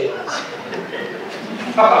foreskins.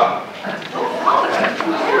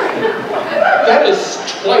 That is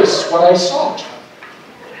twice what I sought.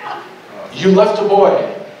 You left a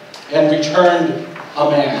boy and returned a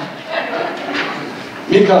man.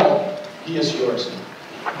 Michal, he is yours.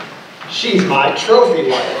 She's my trophy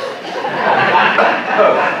wife.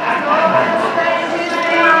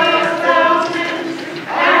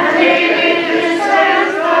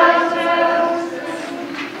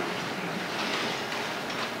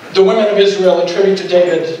 The women of Israel attribute to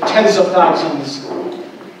David tens of thousands,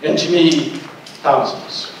 and to me,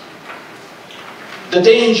 thousands. The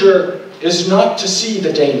danger is not to see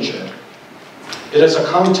the danger. It is a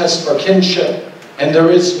contest for kinship, and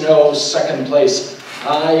there is no second place.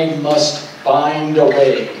 I must find a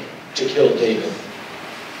way to kill David.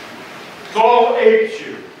 Saul apes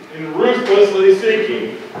you in ruthlessly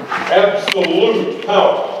seeking absolute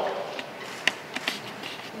power.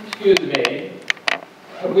 Excuse me.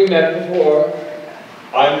 Have we met before?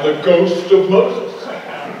 I'm the ghost of Moses.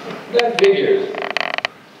 That figures.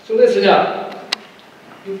 So listen up.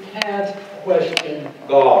 You can't question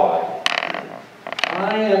God.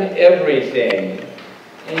 I am everything,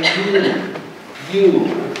 and you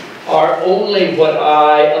are only what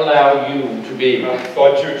I allow you to be. I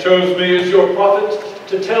thought you chose me as your prophet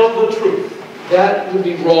to tell the truth. That would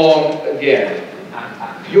be wrong again.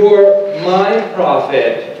 You're my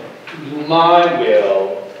prophet to do my will,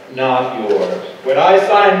 not yours. When I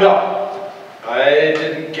signed up, I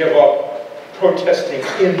didn't give up protesting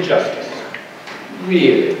injustice.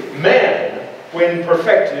 Really? Man, when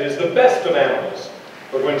perfected, is the best of animals,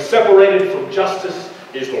 but when separated from justice,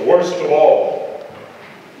 is the worst of all.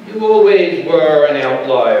 You always were an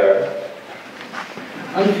outlier.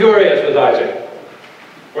 I'm furious with Isaac.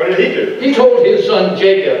 What did he do? He told his son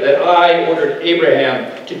Jacob that I ordered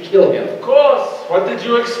Abraham to kill him. Of course. What did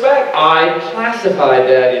you expect? I classified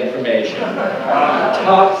that information.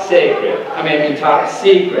 Top secret. Top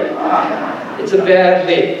secret. It's a bad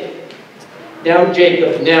leak. Now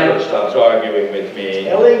Jacob never stops arguing with me.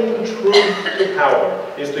 Telling truth to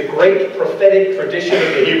power is the great prophetic tradition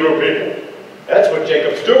of the Hebrew people. That's what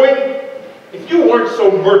Jacob's doing. If you weren't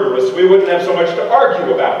so murderous, we wouldn't have so much to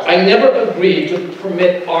argue about. I never agreed to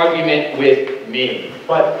permit argument with me.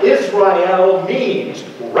 But Israel means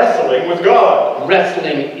wrestling with God.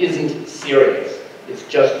 Wrestling isn't serious. It's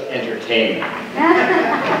just entertainment.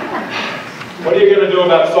 What are you going to do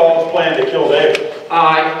about Saul's plan to kill David?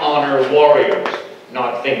 I honor warriors,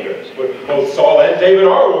 not thinkers. But both Saul and David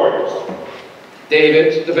are warriors.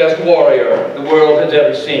 David's the best warrior the world has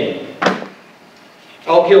ever seen.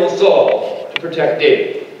 I'll kill Saul to protect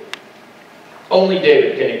David. Only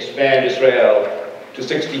David can expand Israel to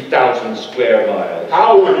 60,000 square miles.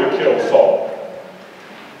 How will you kill Saul?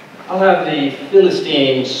 I'll have the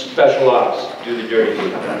Philistine special ops do the dirty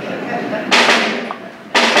work.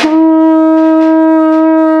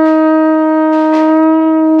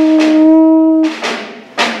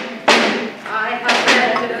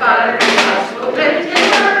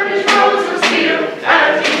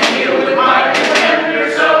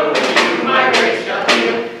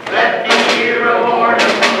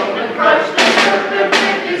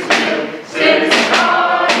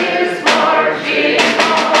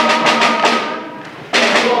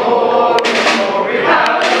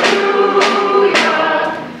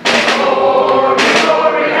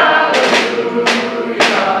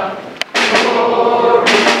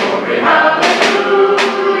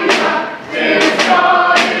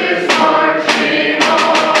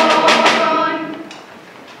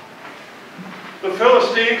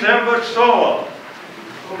 Philistines ambush Saul.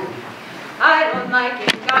 I don't like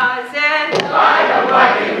him, God said. I don't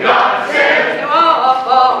like him, God said. So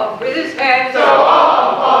off with his head. So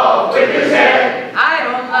off with his head. I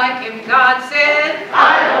don't like him, God said.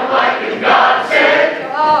 I don't like him, God said. So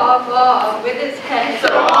off with his head.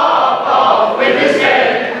 So off with his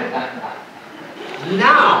head.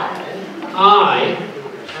 Now, I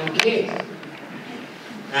am king.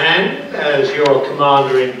 And as your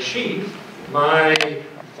commander-in-chief, my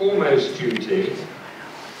foremost duty is to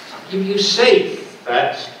keep you safe.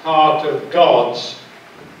 That's part of God's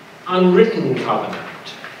unwritten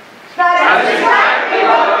covenant. That's exactly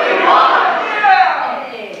what we want.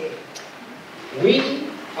 We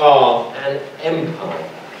are an empire,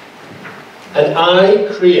 and I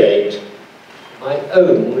create my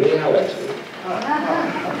own reality.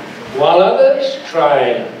 While others try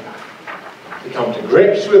and to come to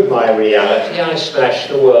grips with my reality, I smash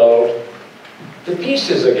the world to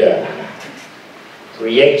pieces again.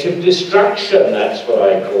 Creative destruction, that's what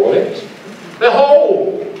I call it.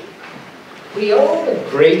 Behold, we are the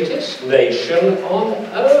greatest nation on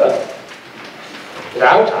earth.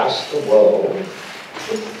 Without us, the world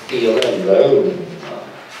would feel alone.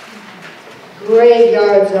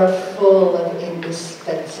 Graveyards are full of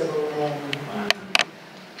indispensable men.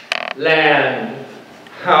 Land,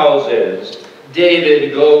 houses,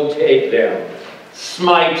 David, go take them.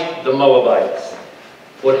 Smite the Moabites.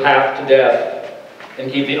 Put half to death,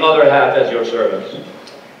 and keep the other half as your servants.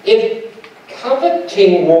 If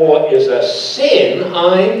coveting war is a sin,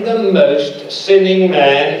 I'm the most sinning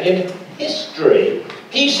man in history.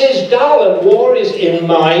 Peace is dull and war is in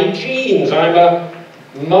my genes. I'm a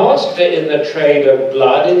master in the trade of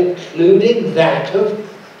blood, including that of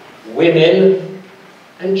women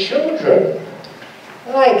and children.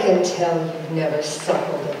 I can tell you've never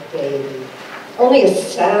suckled a baby. Only a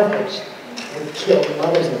savage would kill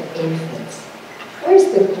mothers and infants.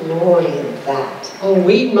 Where's the glory in that? Oh,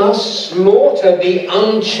 we must slaughter the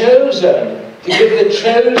unchosen to give the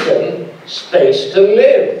chosen space to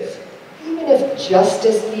live. Even if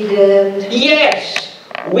justice be damned? Yes!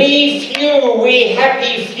 We few, we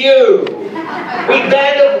happy few, we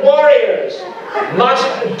band of warriors, must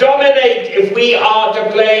dominate if we are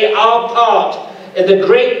to play our part in the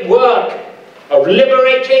great work of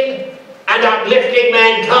liberating and uplifting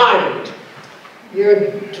mankind.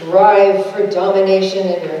 Your drive for domination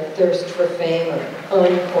and your thirst for fame are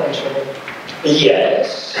unquenchable.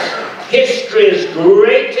 Yes, history's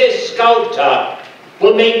greatest sculptor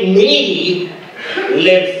will make me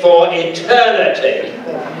live for eternity.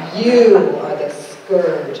 But you are the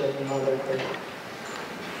scourge of motherhood.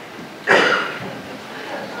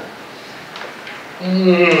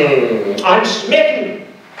 I'm smitten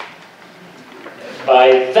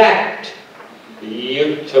by that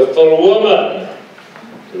beautiful woman.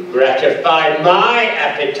 To gratify my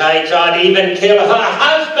appetite, I'd even kill her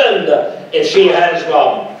husband if she has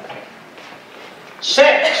one.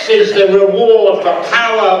 Sex is the reward for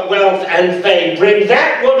power, wealth, and fame. Bring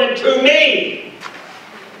that woman to me.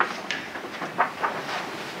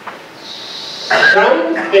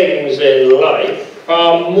 Some things in life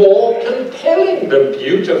are more compelling than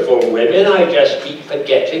beautiful women. I just keep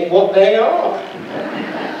forgetting what they are.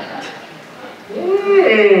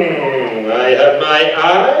 I have my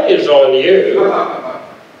eyes on you.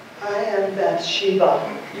 I am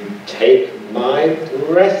Bathsheba. You take my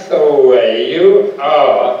breath away. You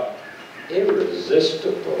are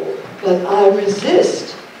irresistible. But I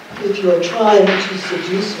resist if you're trying to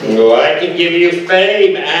seduce me. Oh, I can give you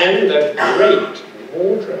fame and a great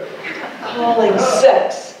wardrobe. Calling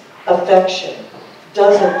sex affection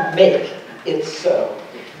doesn't make it so.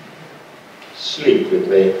 Sleep with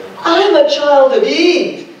me. I'm a child of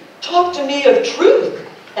Eve. Talk to me of truth,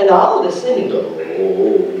 and I'll listen.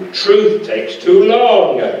 No, truth takes too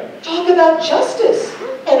long. Talk about justice,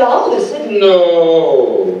 and I'll listen.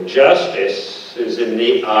 No, justice is in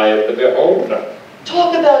the eye of the beholder.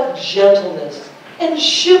 Talk about gentleness and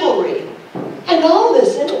chivalry, and I'll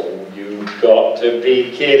listen. Oh, you've got to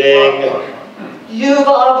be kidding. You've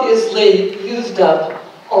obviously used up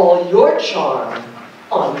all your charm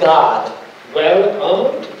on God. Well,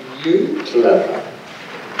 aren't you clever?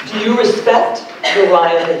 Do you respect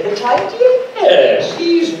Uriah the Hittite? Yes,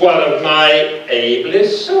 he's one of my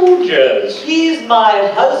ablest soldiers. He's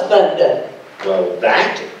my husband. Well,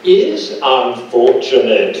 that is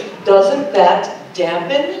unfortunate. Doesn't that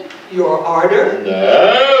dampen your ardor?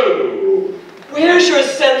 No. Where's your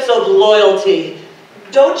sense of loyalty?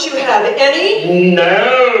 Don't you have any?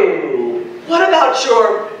 No. What about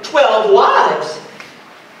your 12 wives?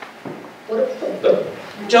 What about them?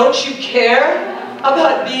 Don't you care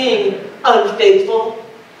about being unfaithful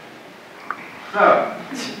Oh.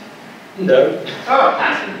 No.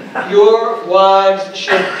 Oh. Your wives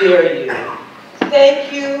should fear you.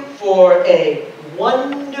 Thank you for a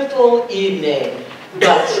wonderful evening,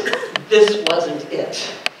 but this wasn't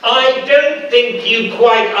it. I don't think you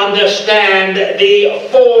quite understand. The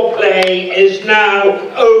foreplay is now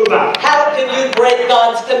over. How can you break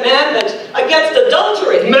God's commandment against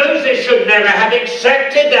adultery? Moses should never have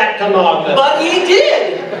accepted that commandment. But he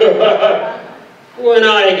did. When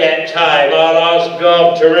I get time, I'll ask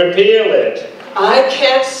God to repeal it. I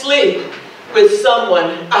can't sleep with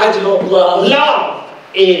someone I don't love. Love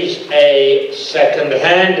is a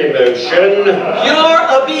second-hand emotion. You're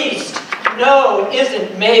a beast. No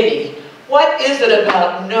isn't maybe. What is it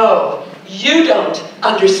about no? You don't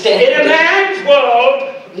understand. In a man's world,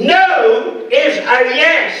 no is a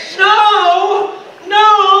yes. No!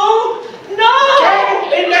 No! No!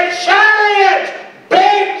 Get in the chariot,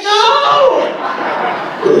 bitch! No!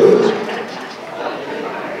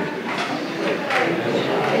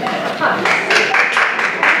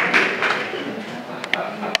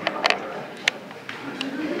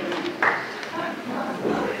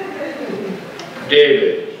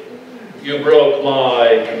 David, you broke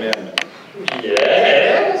my commandment.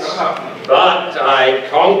 Yes, but I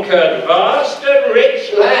conquered vast and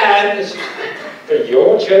rich lands for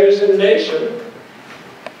your chosen nation.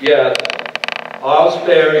 Yes, I'll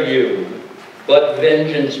spare you, but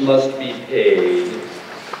vengeance must be paid.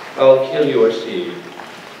 I'll kill your seed.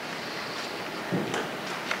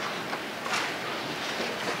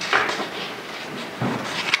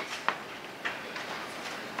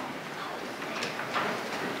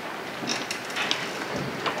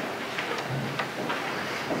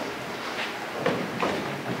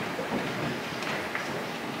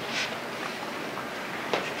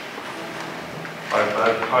 I've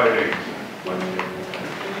had tidings, my king.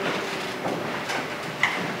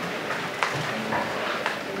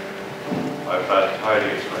 I've had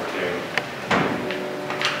tidings, my king.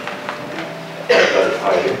 I've had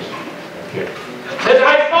tidings, my king. As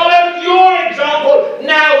I followed your example,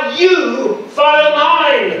 now you follow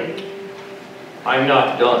mine. I'm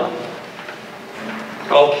not done.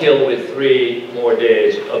 I'll kill with 3 more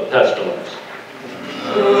days of pestilence.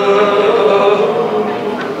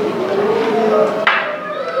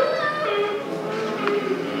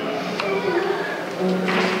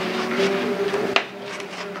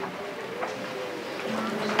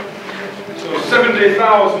 So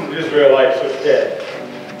 70,000 Israelites are dead.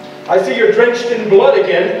 I see you're drenched in blood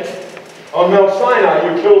again. On Mount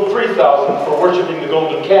Sinai, you killed 3,000 for worshiping the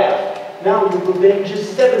golden calf. Now your revenge is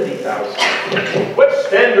 70,000. What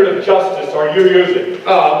standard of justice are you using?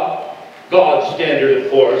 God's standard,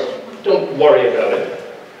 of course. Don't worry about it.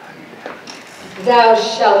 Thou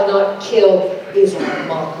shalt not kill is a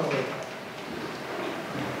mockery.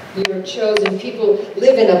 Your chosen people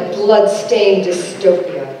live in a blood-stained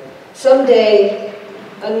dystopia. Someday,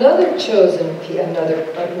 another anointed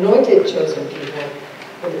chosen people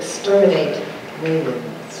will exterminate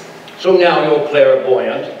millions. So now you're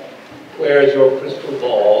clairvoyant. Where's your crystal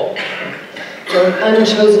ball? Your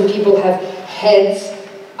unchosen people have heads,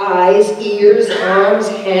 eyes, ears, arms,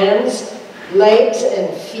 hands, legs,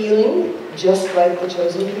 and feeling, just like the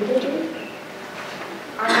chosen people do.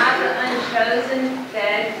 Are not the unchosen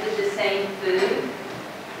fed with the same food?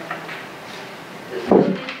 The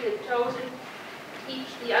food the chosen teach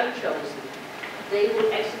the unchosen. They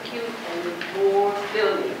will execute and with more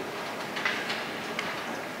filling.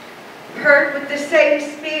 Hurt with the same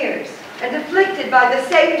spears, and afflicted by the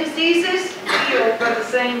same diseases, Healed by the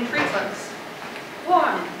same treatments.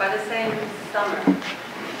 Warmed by the same summer.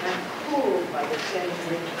 And cooled by the same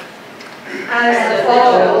winter. As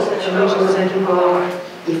all chosen people are,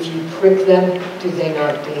 if you prick them, do they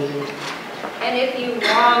not bleed? And if you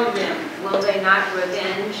wrong them, will they not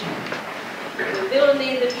revenge? The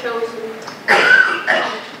villainy the chosen,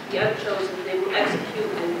 the unchosen, they will execute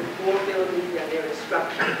and with more villainy than their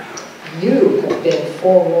destruction. You have been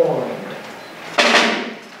forewarned.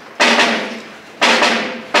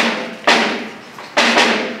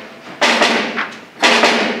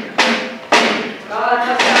 God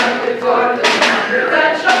has found before the thunder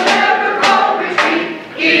that shall never call retreat.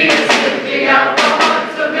 He is lifting out the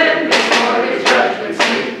hearts of men before his judgment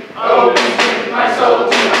seat. Oh, sing my soul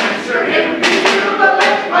to answer him, be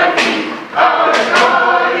jubilant my feet. Our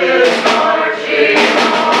God is marching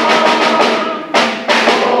on.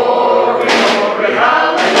 Glory, glory,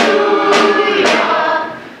 hallelujah.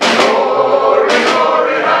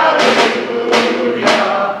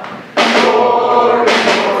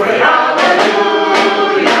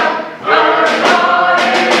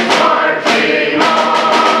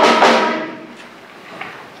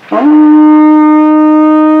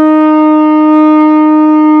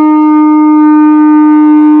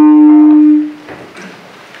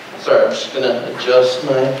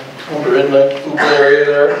 redneck food area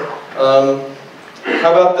there.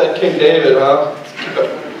 How about that King David, huh?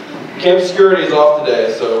 Camp security's off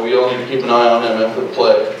today, so we all need to keep an eye on him after the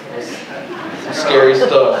play. Some scary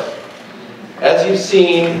stuff. As you've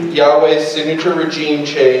seen, Yahweh's signature regime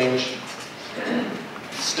change,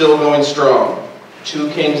 still going strong.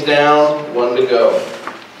 2 kings down, 1 to go.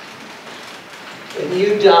 When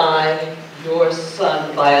you die, your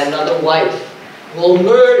son by another wife will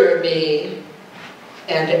murder me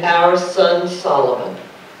and our son Solomon.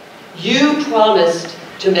 You promised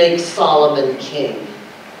to make Solomon king.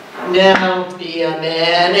 Now be a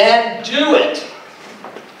man and do it!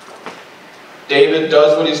 David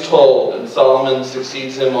does what he's told, and Solomon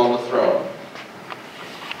succeeds him on the throne.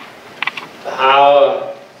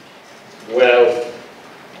 Power, wealth,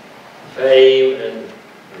 fame, and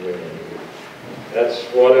winning. That's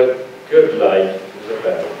what a good life is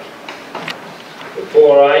about.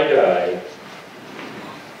 Before I die,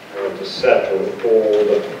 I want to settle all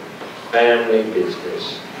the family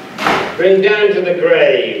business. Bring down to the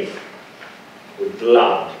grave with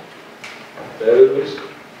blood those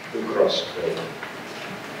who crossed me.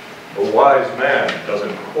 A wise man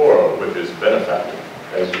doesn't quarrel with his benefactor.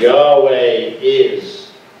 As Yahweh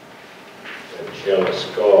is a jealous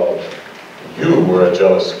God. You were a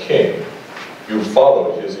jealous king. You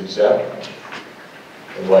followed his example.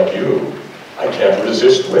 And like you, I can't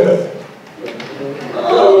resist women.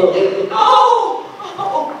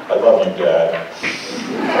 I love you, Dad.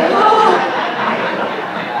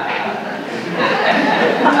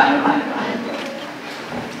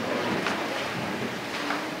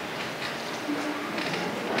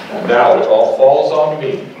 And now it all falls on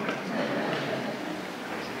me.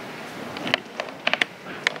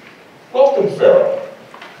 Welcome, Pharaoh.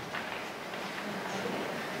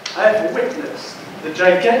 I have witnessed the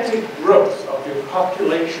gigantic growth of your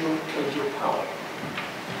population and your power.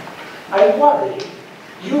 I worry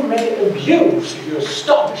you may abuse your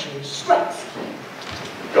astonishing strength.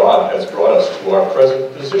 God has brought us to our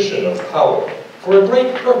present position of power for a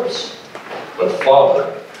great purpose. But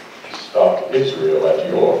Father, stop Israel at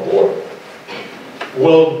your border.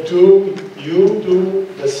 Will you do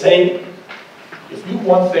the same? If you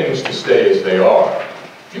want things to stay as they are,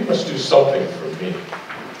 you must do something for me.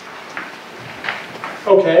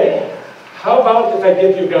 Okay, how about if I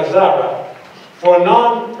give you Gazara for a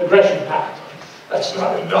non-aggression pact? That's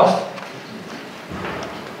not enough.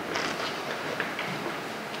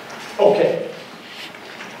 Okay,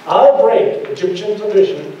 I'll break Egyptian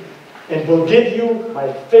tradition and will give you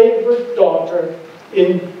my favorite daughter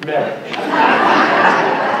in marriage.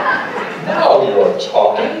 Now you're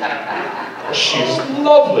talking. She's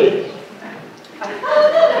lovely.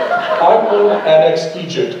 I will annex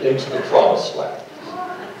Egypt into the Promised Land.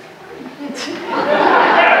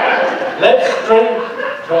 Let's drink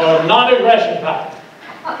for a non-aggression pact.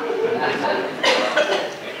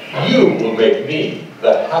 You will make me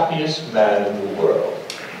the happiest man in the world.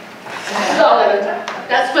 So,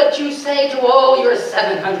 that's what you say to all your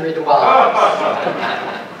 700 wives.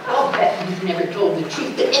 I'll bet you've never told the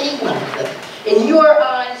truth to any one of them. In your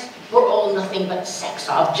eyes, we're all nothing but sex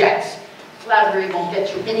objects. Flattery won't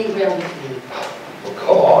get you anywhere with me. Well,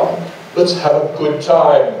 come on. Let's have a good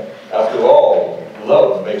time. After all,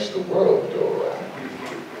 love makes the world go round.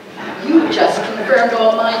 You just confirmed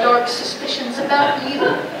all my dark suspicions about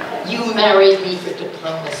you. You married me for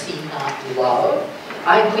diplomacy, not love.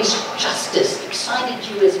 I wish justice excited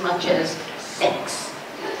you as much as sex.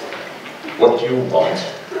 What do you want?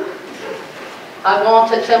 I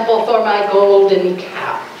want a temple for my golden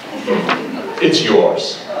cow. It's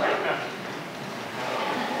yours.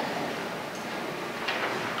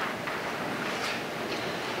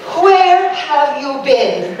 Where have you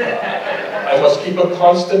been? I must keep a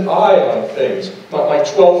constant eye on things. My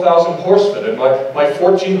 12,000 horsemen and my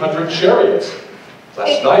 1,400 chariots.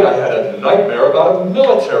 Last night I had a nightmare about a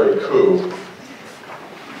military coup.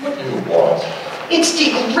 What do you want? It's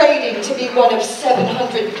degrading to be one of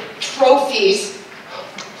 700 trophies.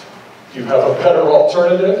 Do you have a better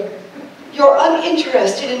alternative? You're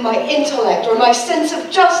uninterested in my intellect or my sense of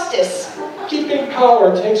justice. Keeping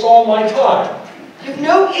power takes all my time. You've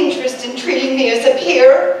no interest in treating me as a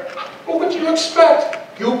peer. Well, what do you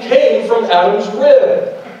expect? You came from Adam's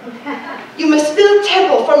rib. You must build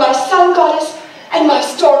temple for my sun goddess and my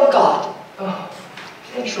storm god. Oh,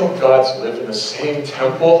 can't your gods live in the same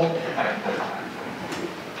temple?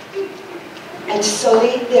 And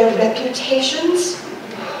sully their reputations?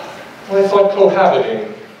 Well, I thought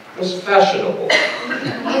cohabiting was fashionable.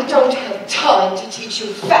 I don't have time to teach you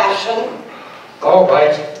fashion. All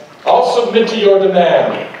right, I'll submit to your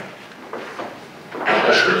demand.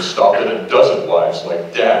 I should have stopped at a dozen wives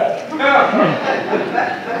like Dad.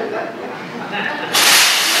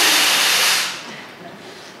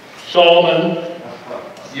 Solomon,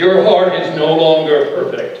 your heart is no longer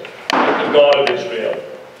perfect with the God of Israel.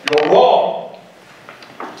 You're wrong.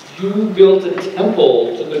 You built a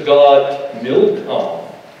temple to the god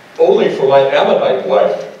Milcom. Only for my Ammonite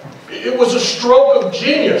wife. It was a stroke of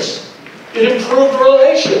genius. It improved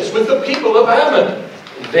relations with the people of Ammon.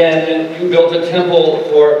 Then you built a temple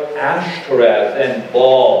for Ashtoreth and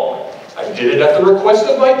Baal. I did it at the request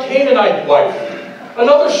of my Canaanite wife.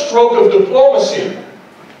 Another stroke of diplomacy.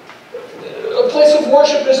 A place of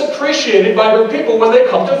worship is appreciated by her people when they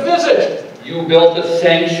come to visit. You built a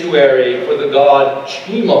sanctuary for the god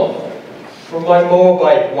Chemosh. For my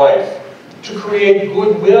Moabite wife, to create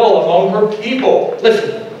goodwill among her people.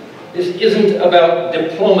 Listen, this isn't about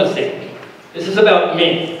diplomacy. This is about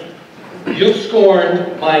me. You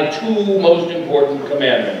scorned my two most important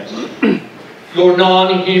commandments. Your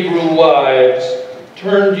non-Hebrew wives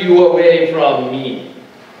turned you away from me.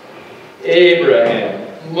 Abraham,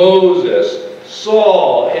 Moses,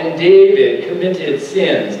 Saul, and David committed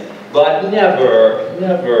sins, but never,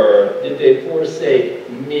 never did they forsake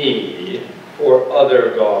me for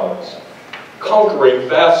other gods. Conquering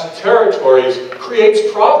vast territories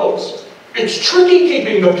creates problems. It's tricky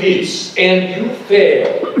keeping the peace. And you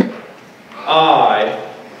failed.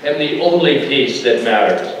 I am the only peace that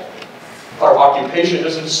matters. Our occupation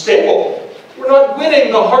isn't stable. We're not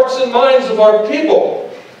winning the hearts and minds of our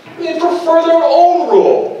people. They prefer their own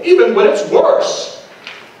rule, even when it's worse.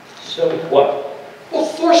 So what? Well,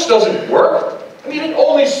 force doesn't work. I mean, it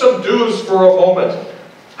only subdues for a moment.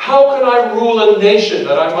 How can I rule a nation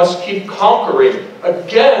that I must keep conquering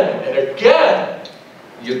again and again?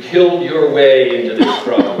 You killed your way into this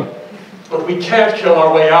trouble. But we can't kill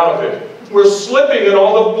our way out of it. We're slipping in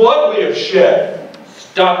all the blood we have shed.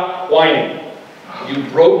 Stop whining. You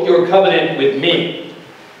broke your covenant with me.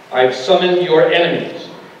 I've summoned your enemies.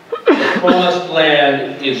 The promised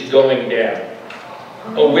land is going down.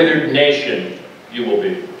 A withered nation you will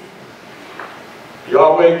be.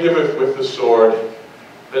 Yahweh giveth with the sword,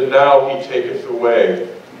 and now he taketh away.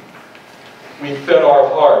 We fed our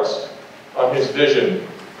hearts on his vision,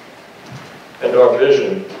 and our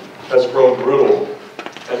vision has grown brutal,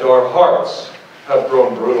 and our hearts have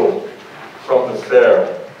grown brutal from the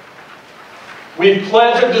fair. We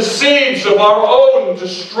planted the seeds of our own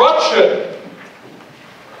destruction.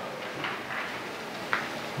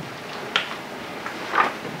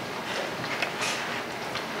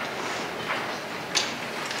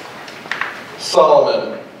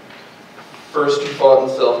 Solomon, first you fought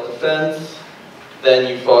in self-defense, then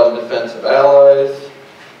you fought in defense of allies,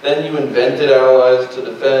 then you invented allies to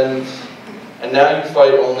defend, and now you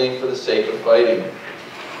fight only for the sake of fighting.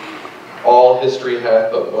 All history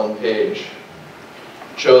hath but one page.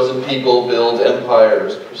 Chosen people build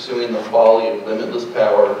empires, pursuing the folly of limitless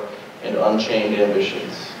power and unchained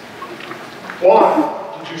ambitions.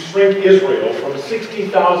 Why did you shrink Israel from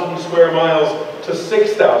 60,000 square miles to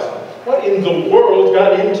 6,000? What in the world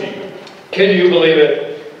got into you? Can you believe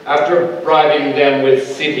it? After bribing them with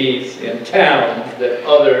cities and towns that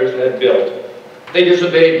others had built, they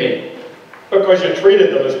disobeyed me. Because you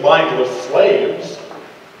treated them as mindless slaves.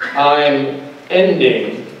 I'm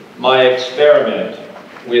ending my experiment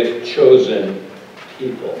with chosen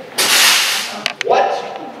people. What?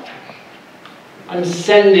 I'm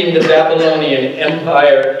sending the Babylonian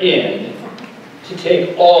Empire in to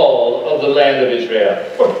take all of the land of Israel.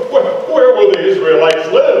 Where will the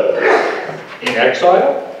Israelites live? In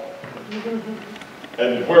exile?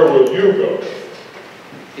 And where will you go?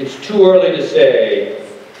 It's too early to say,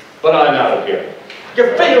 but I'm out of here.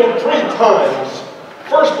 You failed 3 times.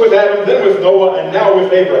 First with Adam, then with Noah, and now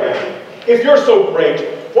with Abraham. If you're so great,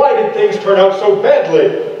 why did things turn out so badly?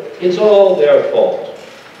 It's all their fault.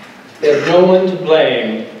 There's no one to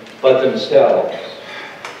blame but themselves.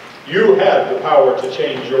 You had the power to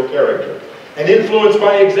change your character, and influence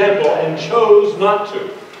by example, and chose not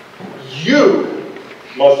to. You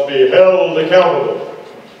must be held accountable.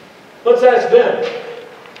 Let's ask them.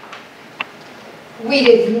 We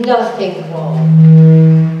did nothing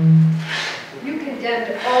wrong. You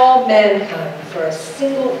condemned all mankind for a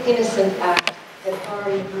single innocent act that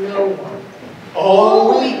harmed no one.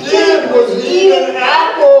 All we did was eat an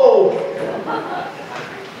apple.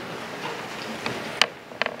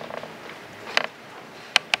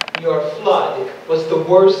 Your flood was the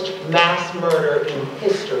worst mass murder in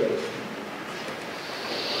history.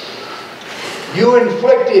 You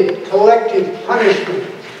inflicted collective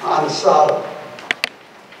punishment on Sodom.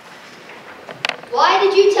 Why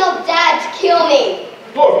did you tell Dad to kill me?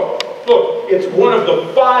 Look, Look, it's one of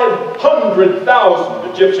the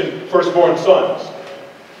 500,000 Egyptian firstborn sons.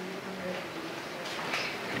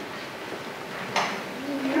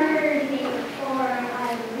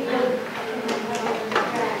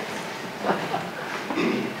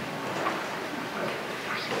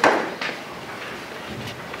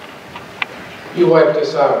 You wipe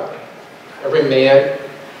this out. Every man,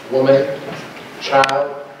 woman,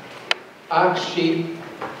 child, ox, sheep,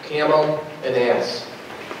 camel, and ass.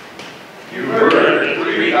 You murdered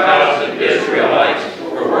 3,000 Israelites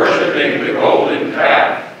for worshiping the golden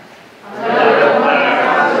calf. Another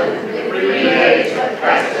 1,000 in 3 days of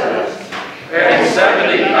pestilence. And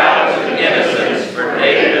 70,000 innocents for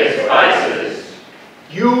David's vices.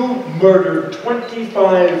 You murdered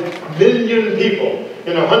 25 million people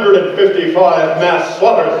in 155 mass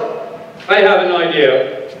slaughters. I have an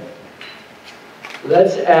idea.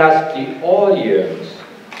 Let's ask the audience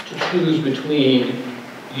to choose between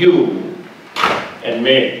you and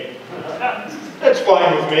me. That's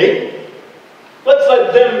fine with me. Let's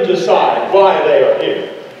let them decide why they are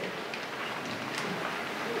here.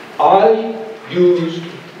 I used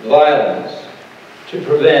violence to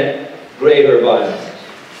prevent greater violence.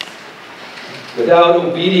 Without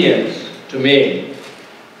obedience to me,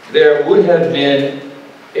 there would have been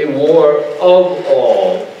a war of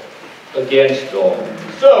all against all.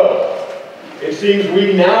 So, it seems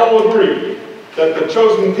we now agree that the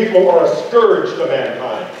chosen people are a scourge to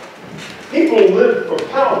mankind. People live for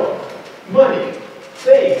power, money,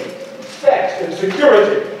 fame, sex, and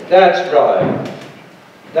security. That's right.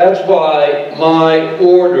 That's why my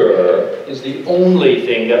order is the only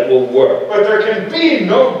thing that will work. But there can be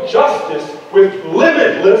no justice with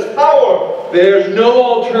limitless power. There's no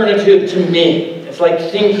alternative to me. It's like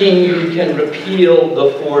thinking you can repeal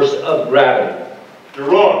the force of gravity. You're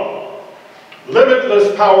wrong.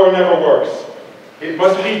 Limitless power never works. It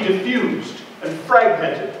must be diffused and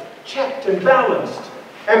fragmented, checked and balanced.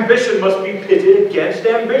 Ambition must be pitted against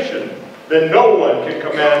ambition. Then no one can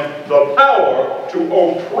command the power to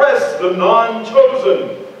oppress the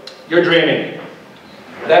non-chosen. You're dreaming.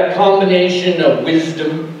 That combination of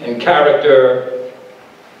wisdom and character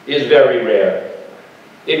is very rare.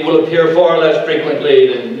 It will appear far less frequently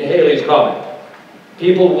than Halley's Comet.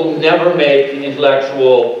 People will never make the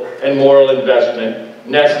intellectual and moral investment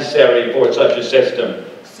necessary for such a system.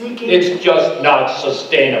 It's just not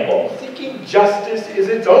sustainable. Seeking justice is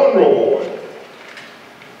its own reward.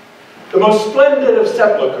 The most splendid of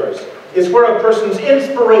sepulchres is where a person's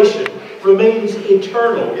inspiration remains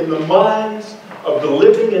eternal in the minds of the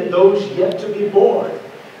living and those yet to be born.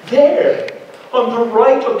 There, on the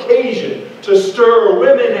right occasion, to stir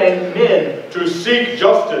women and men to seek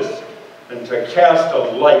justice and to cast a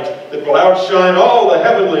light that will outshine all the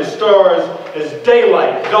heavenly stars as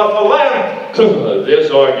daylight doth a lamp.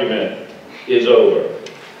 This argument is over.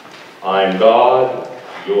 I'm God,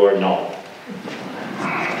 you're not.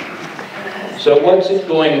 So what's it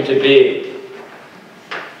going to be?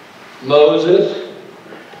 Moses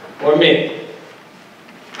or me?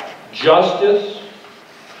 Justice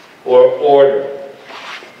or order?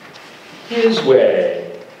 His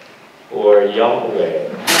way or Yahweh?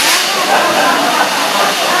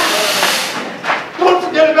 Don't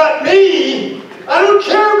forget about me. I don't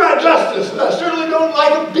care about justice, and I certainly don't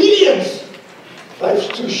like obedience. Life's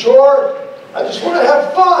too short. I just want to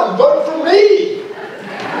have fun. Vote for me.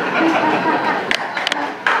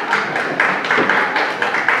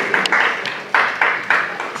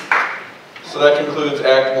 So that concludes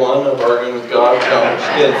Act 1 of Arguing with God. No,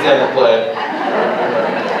 just kidding, stand and play.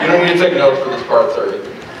 You don't need to take notes for this part, sorry.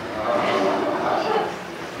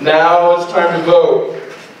 Now it's time to vote.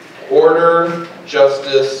 Order,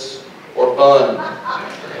 justice, or fun.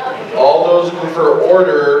 All those who prefer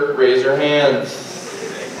order, raise your hands.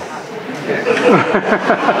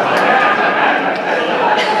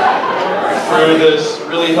 Through this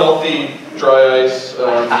really healthy dry ice,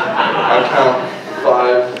 I count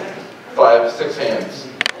 6 hands.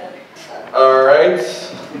 All right.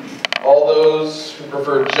 All those who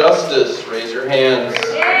prefer justice, raise your hands.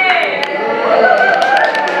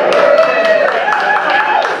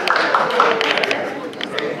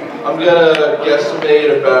 I'm gonna guesstimate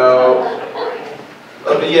about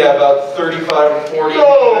 35 or 40. No!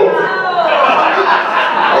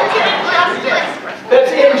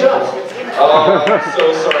 That's injustice. I'm so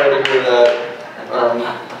sorry to hear that.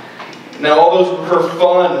 Now all those who prefer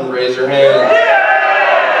fun, raise your hands.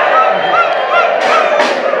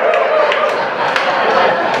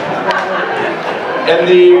 And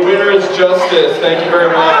the winner is justice. Thank you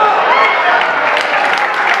very much.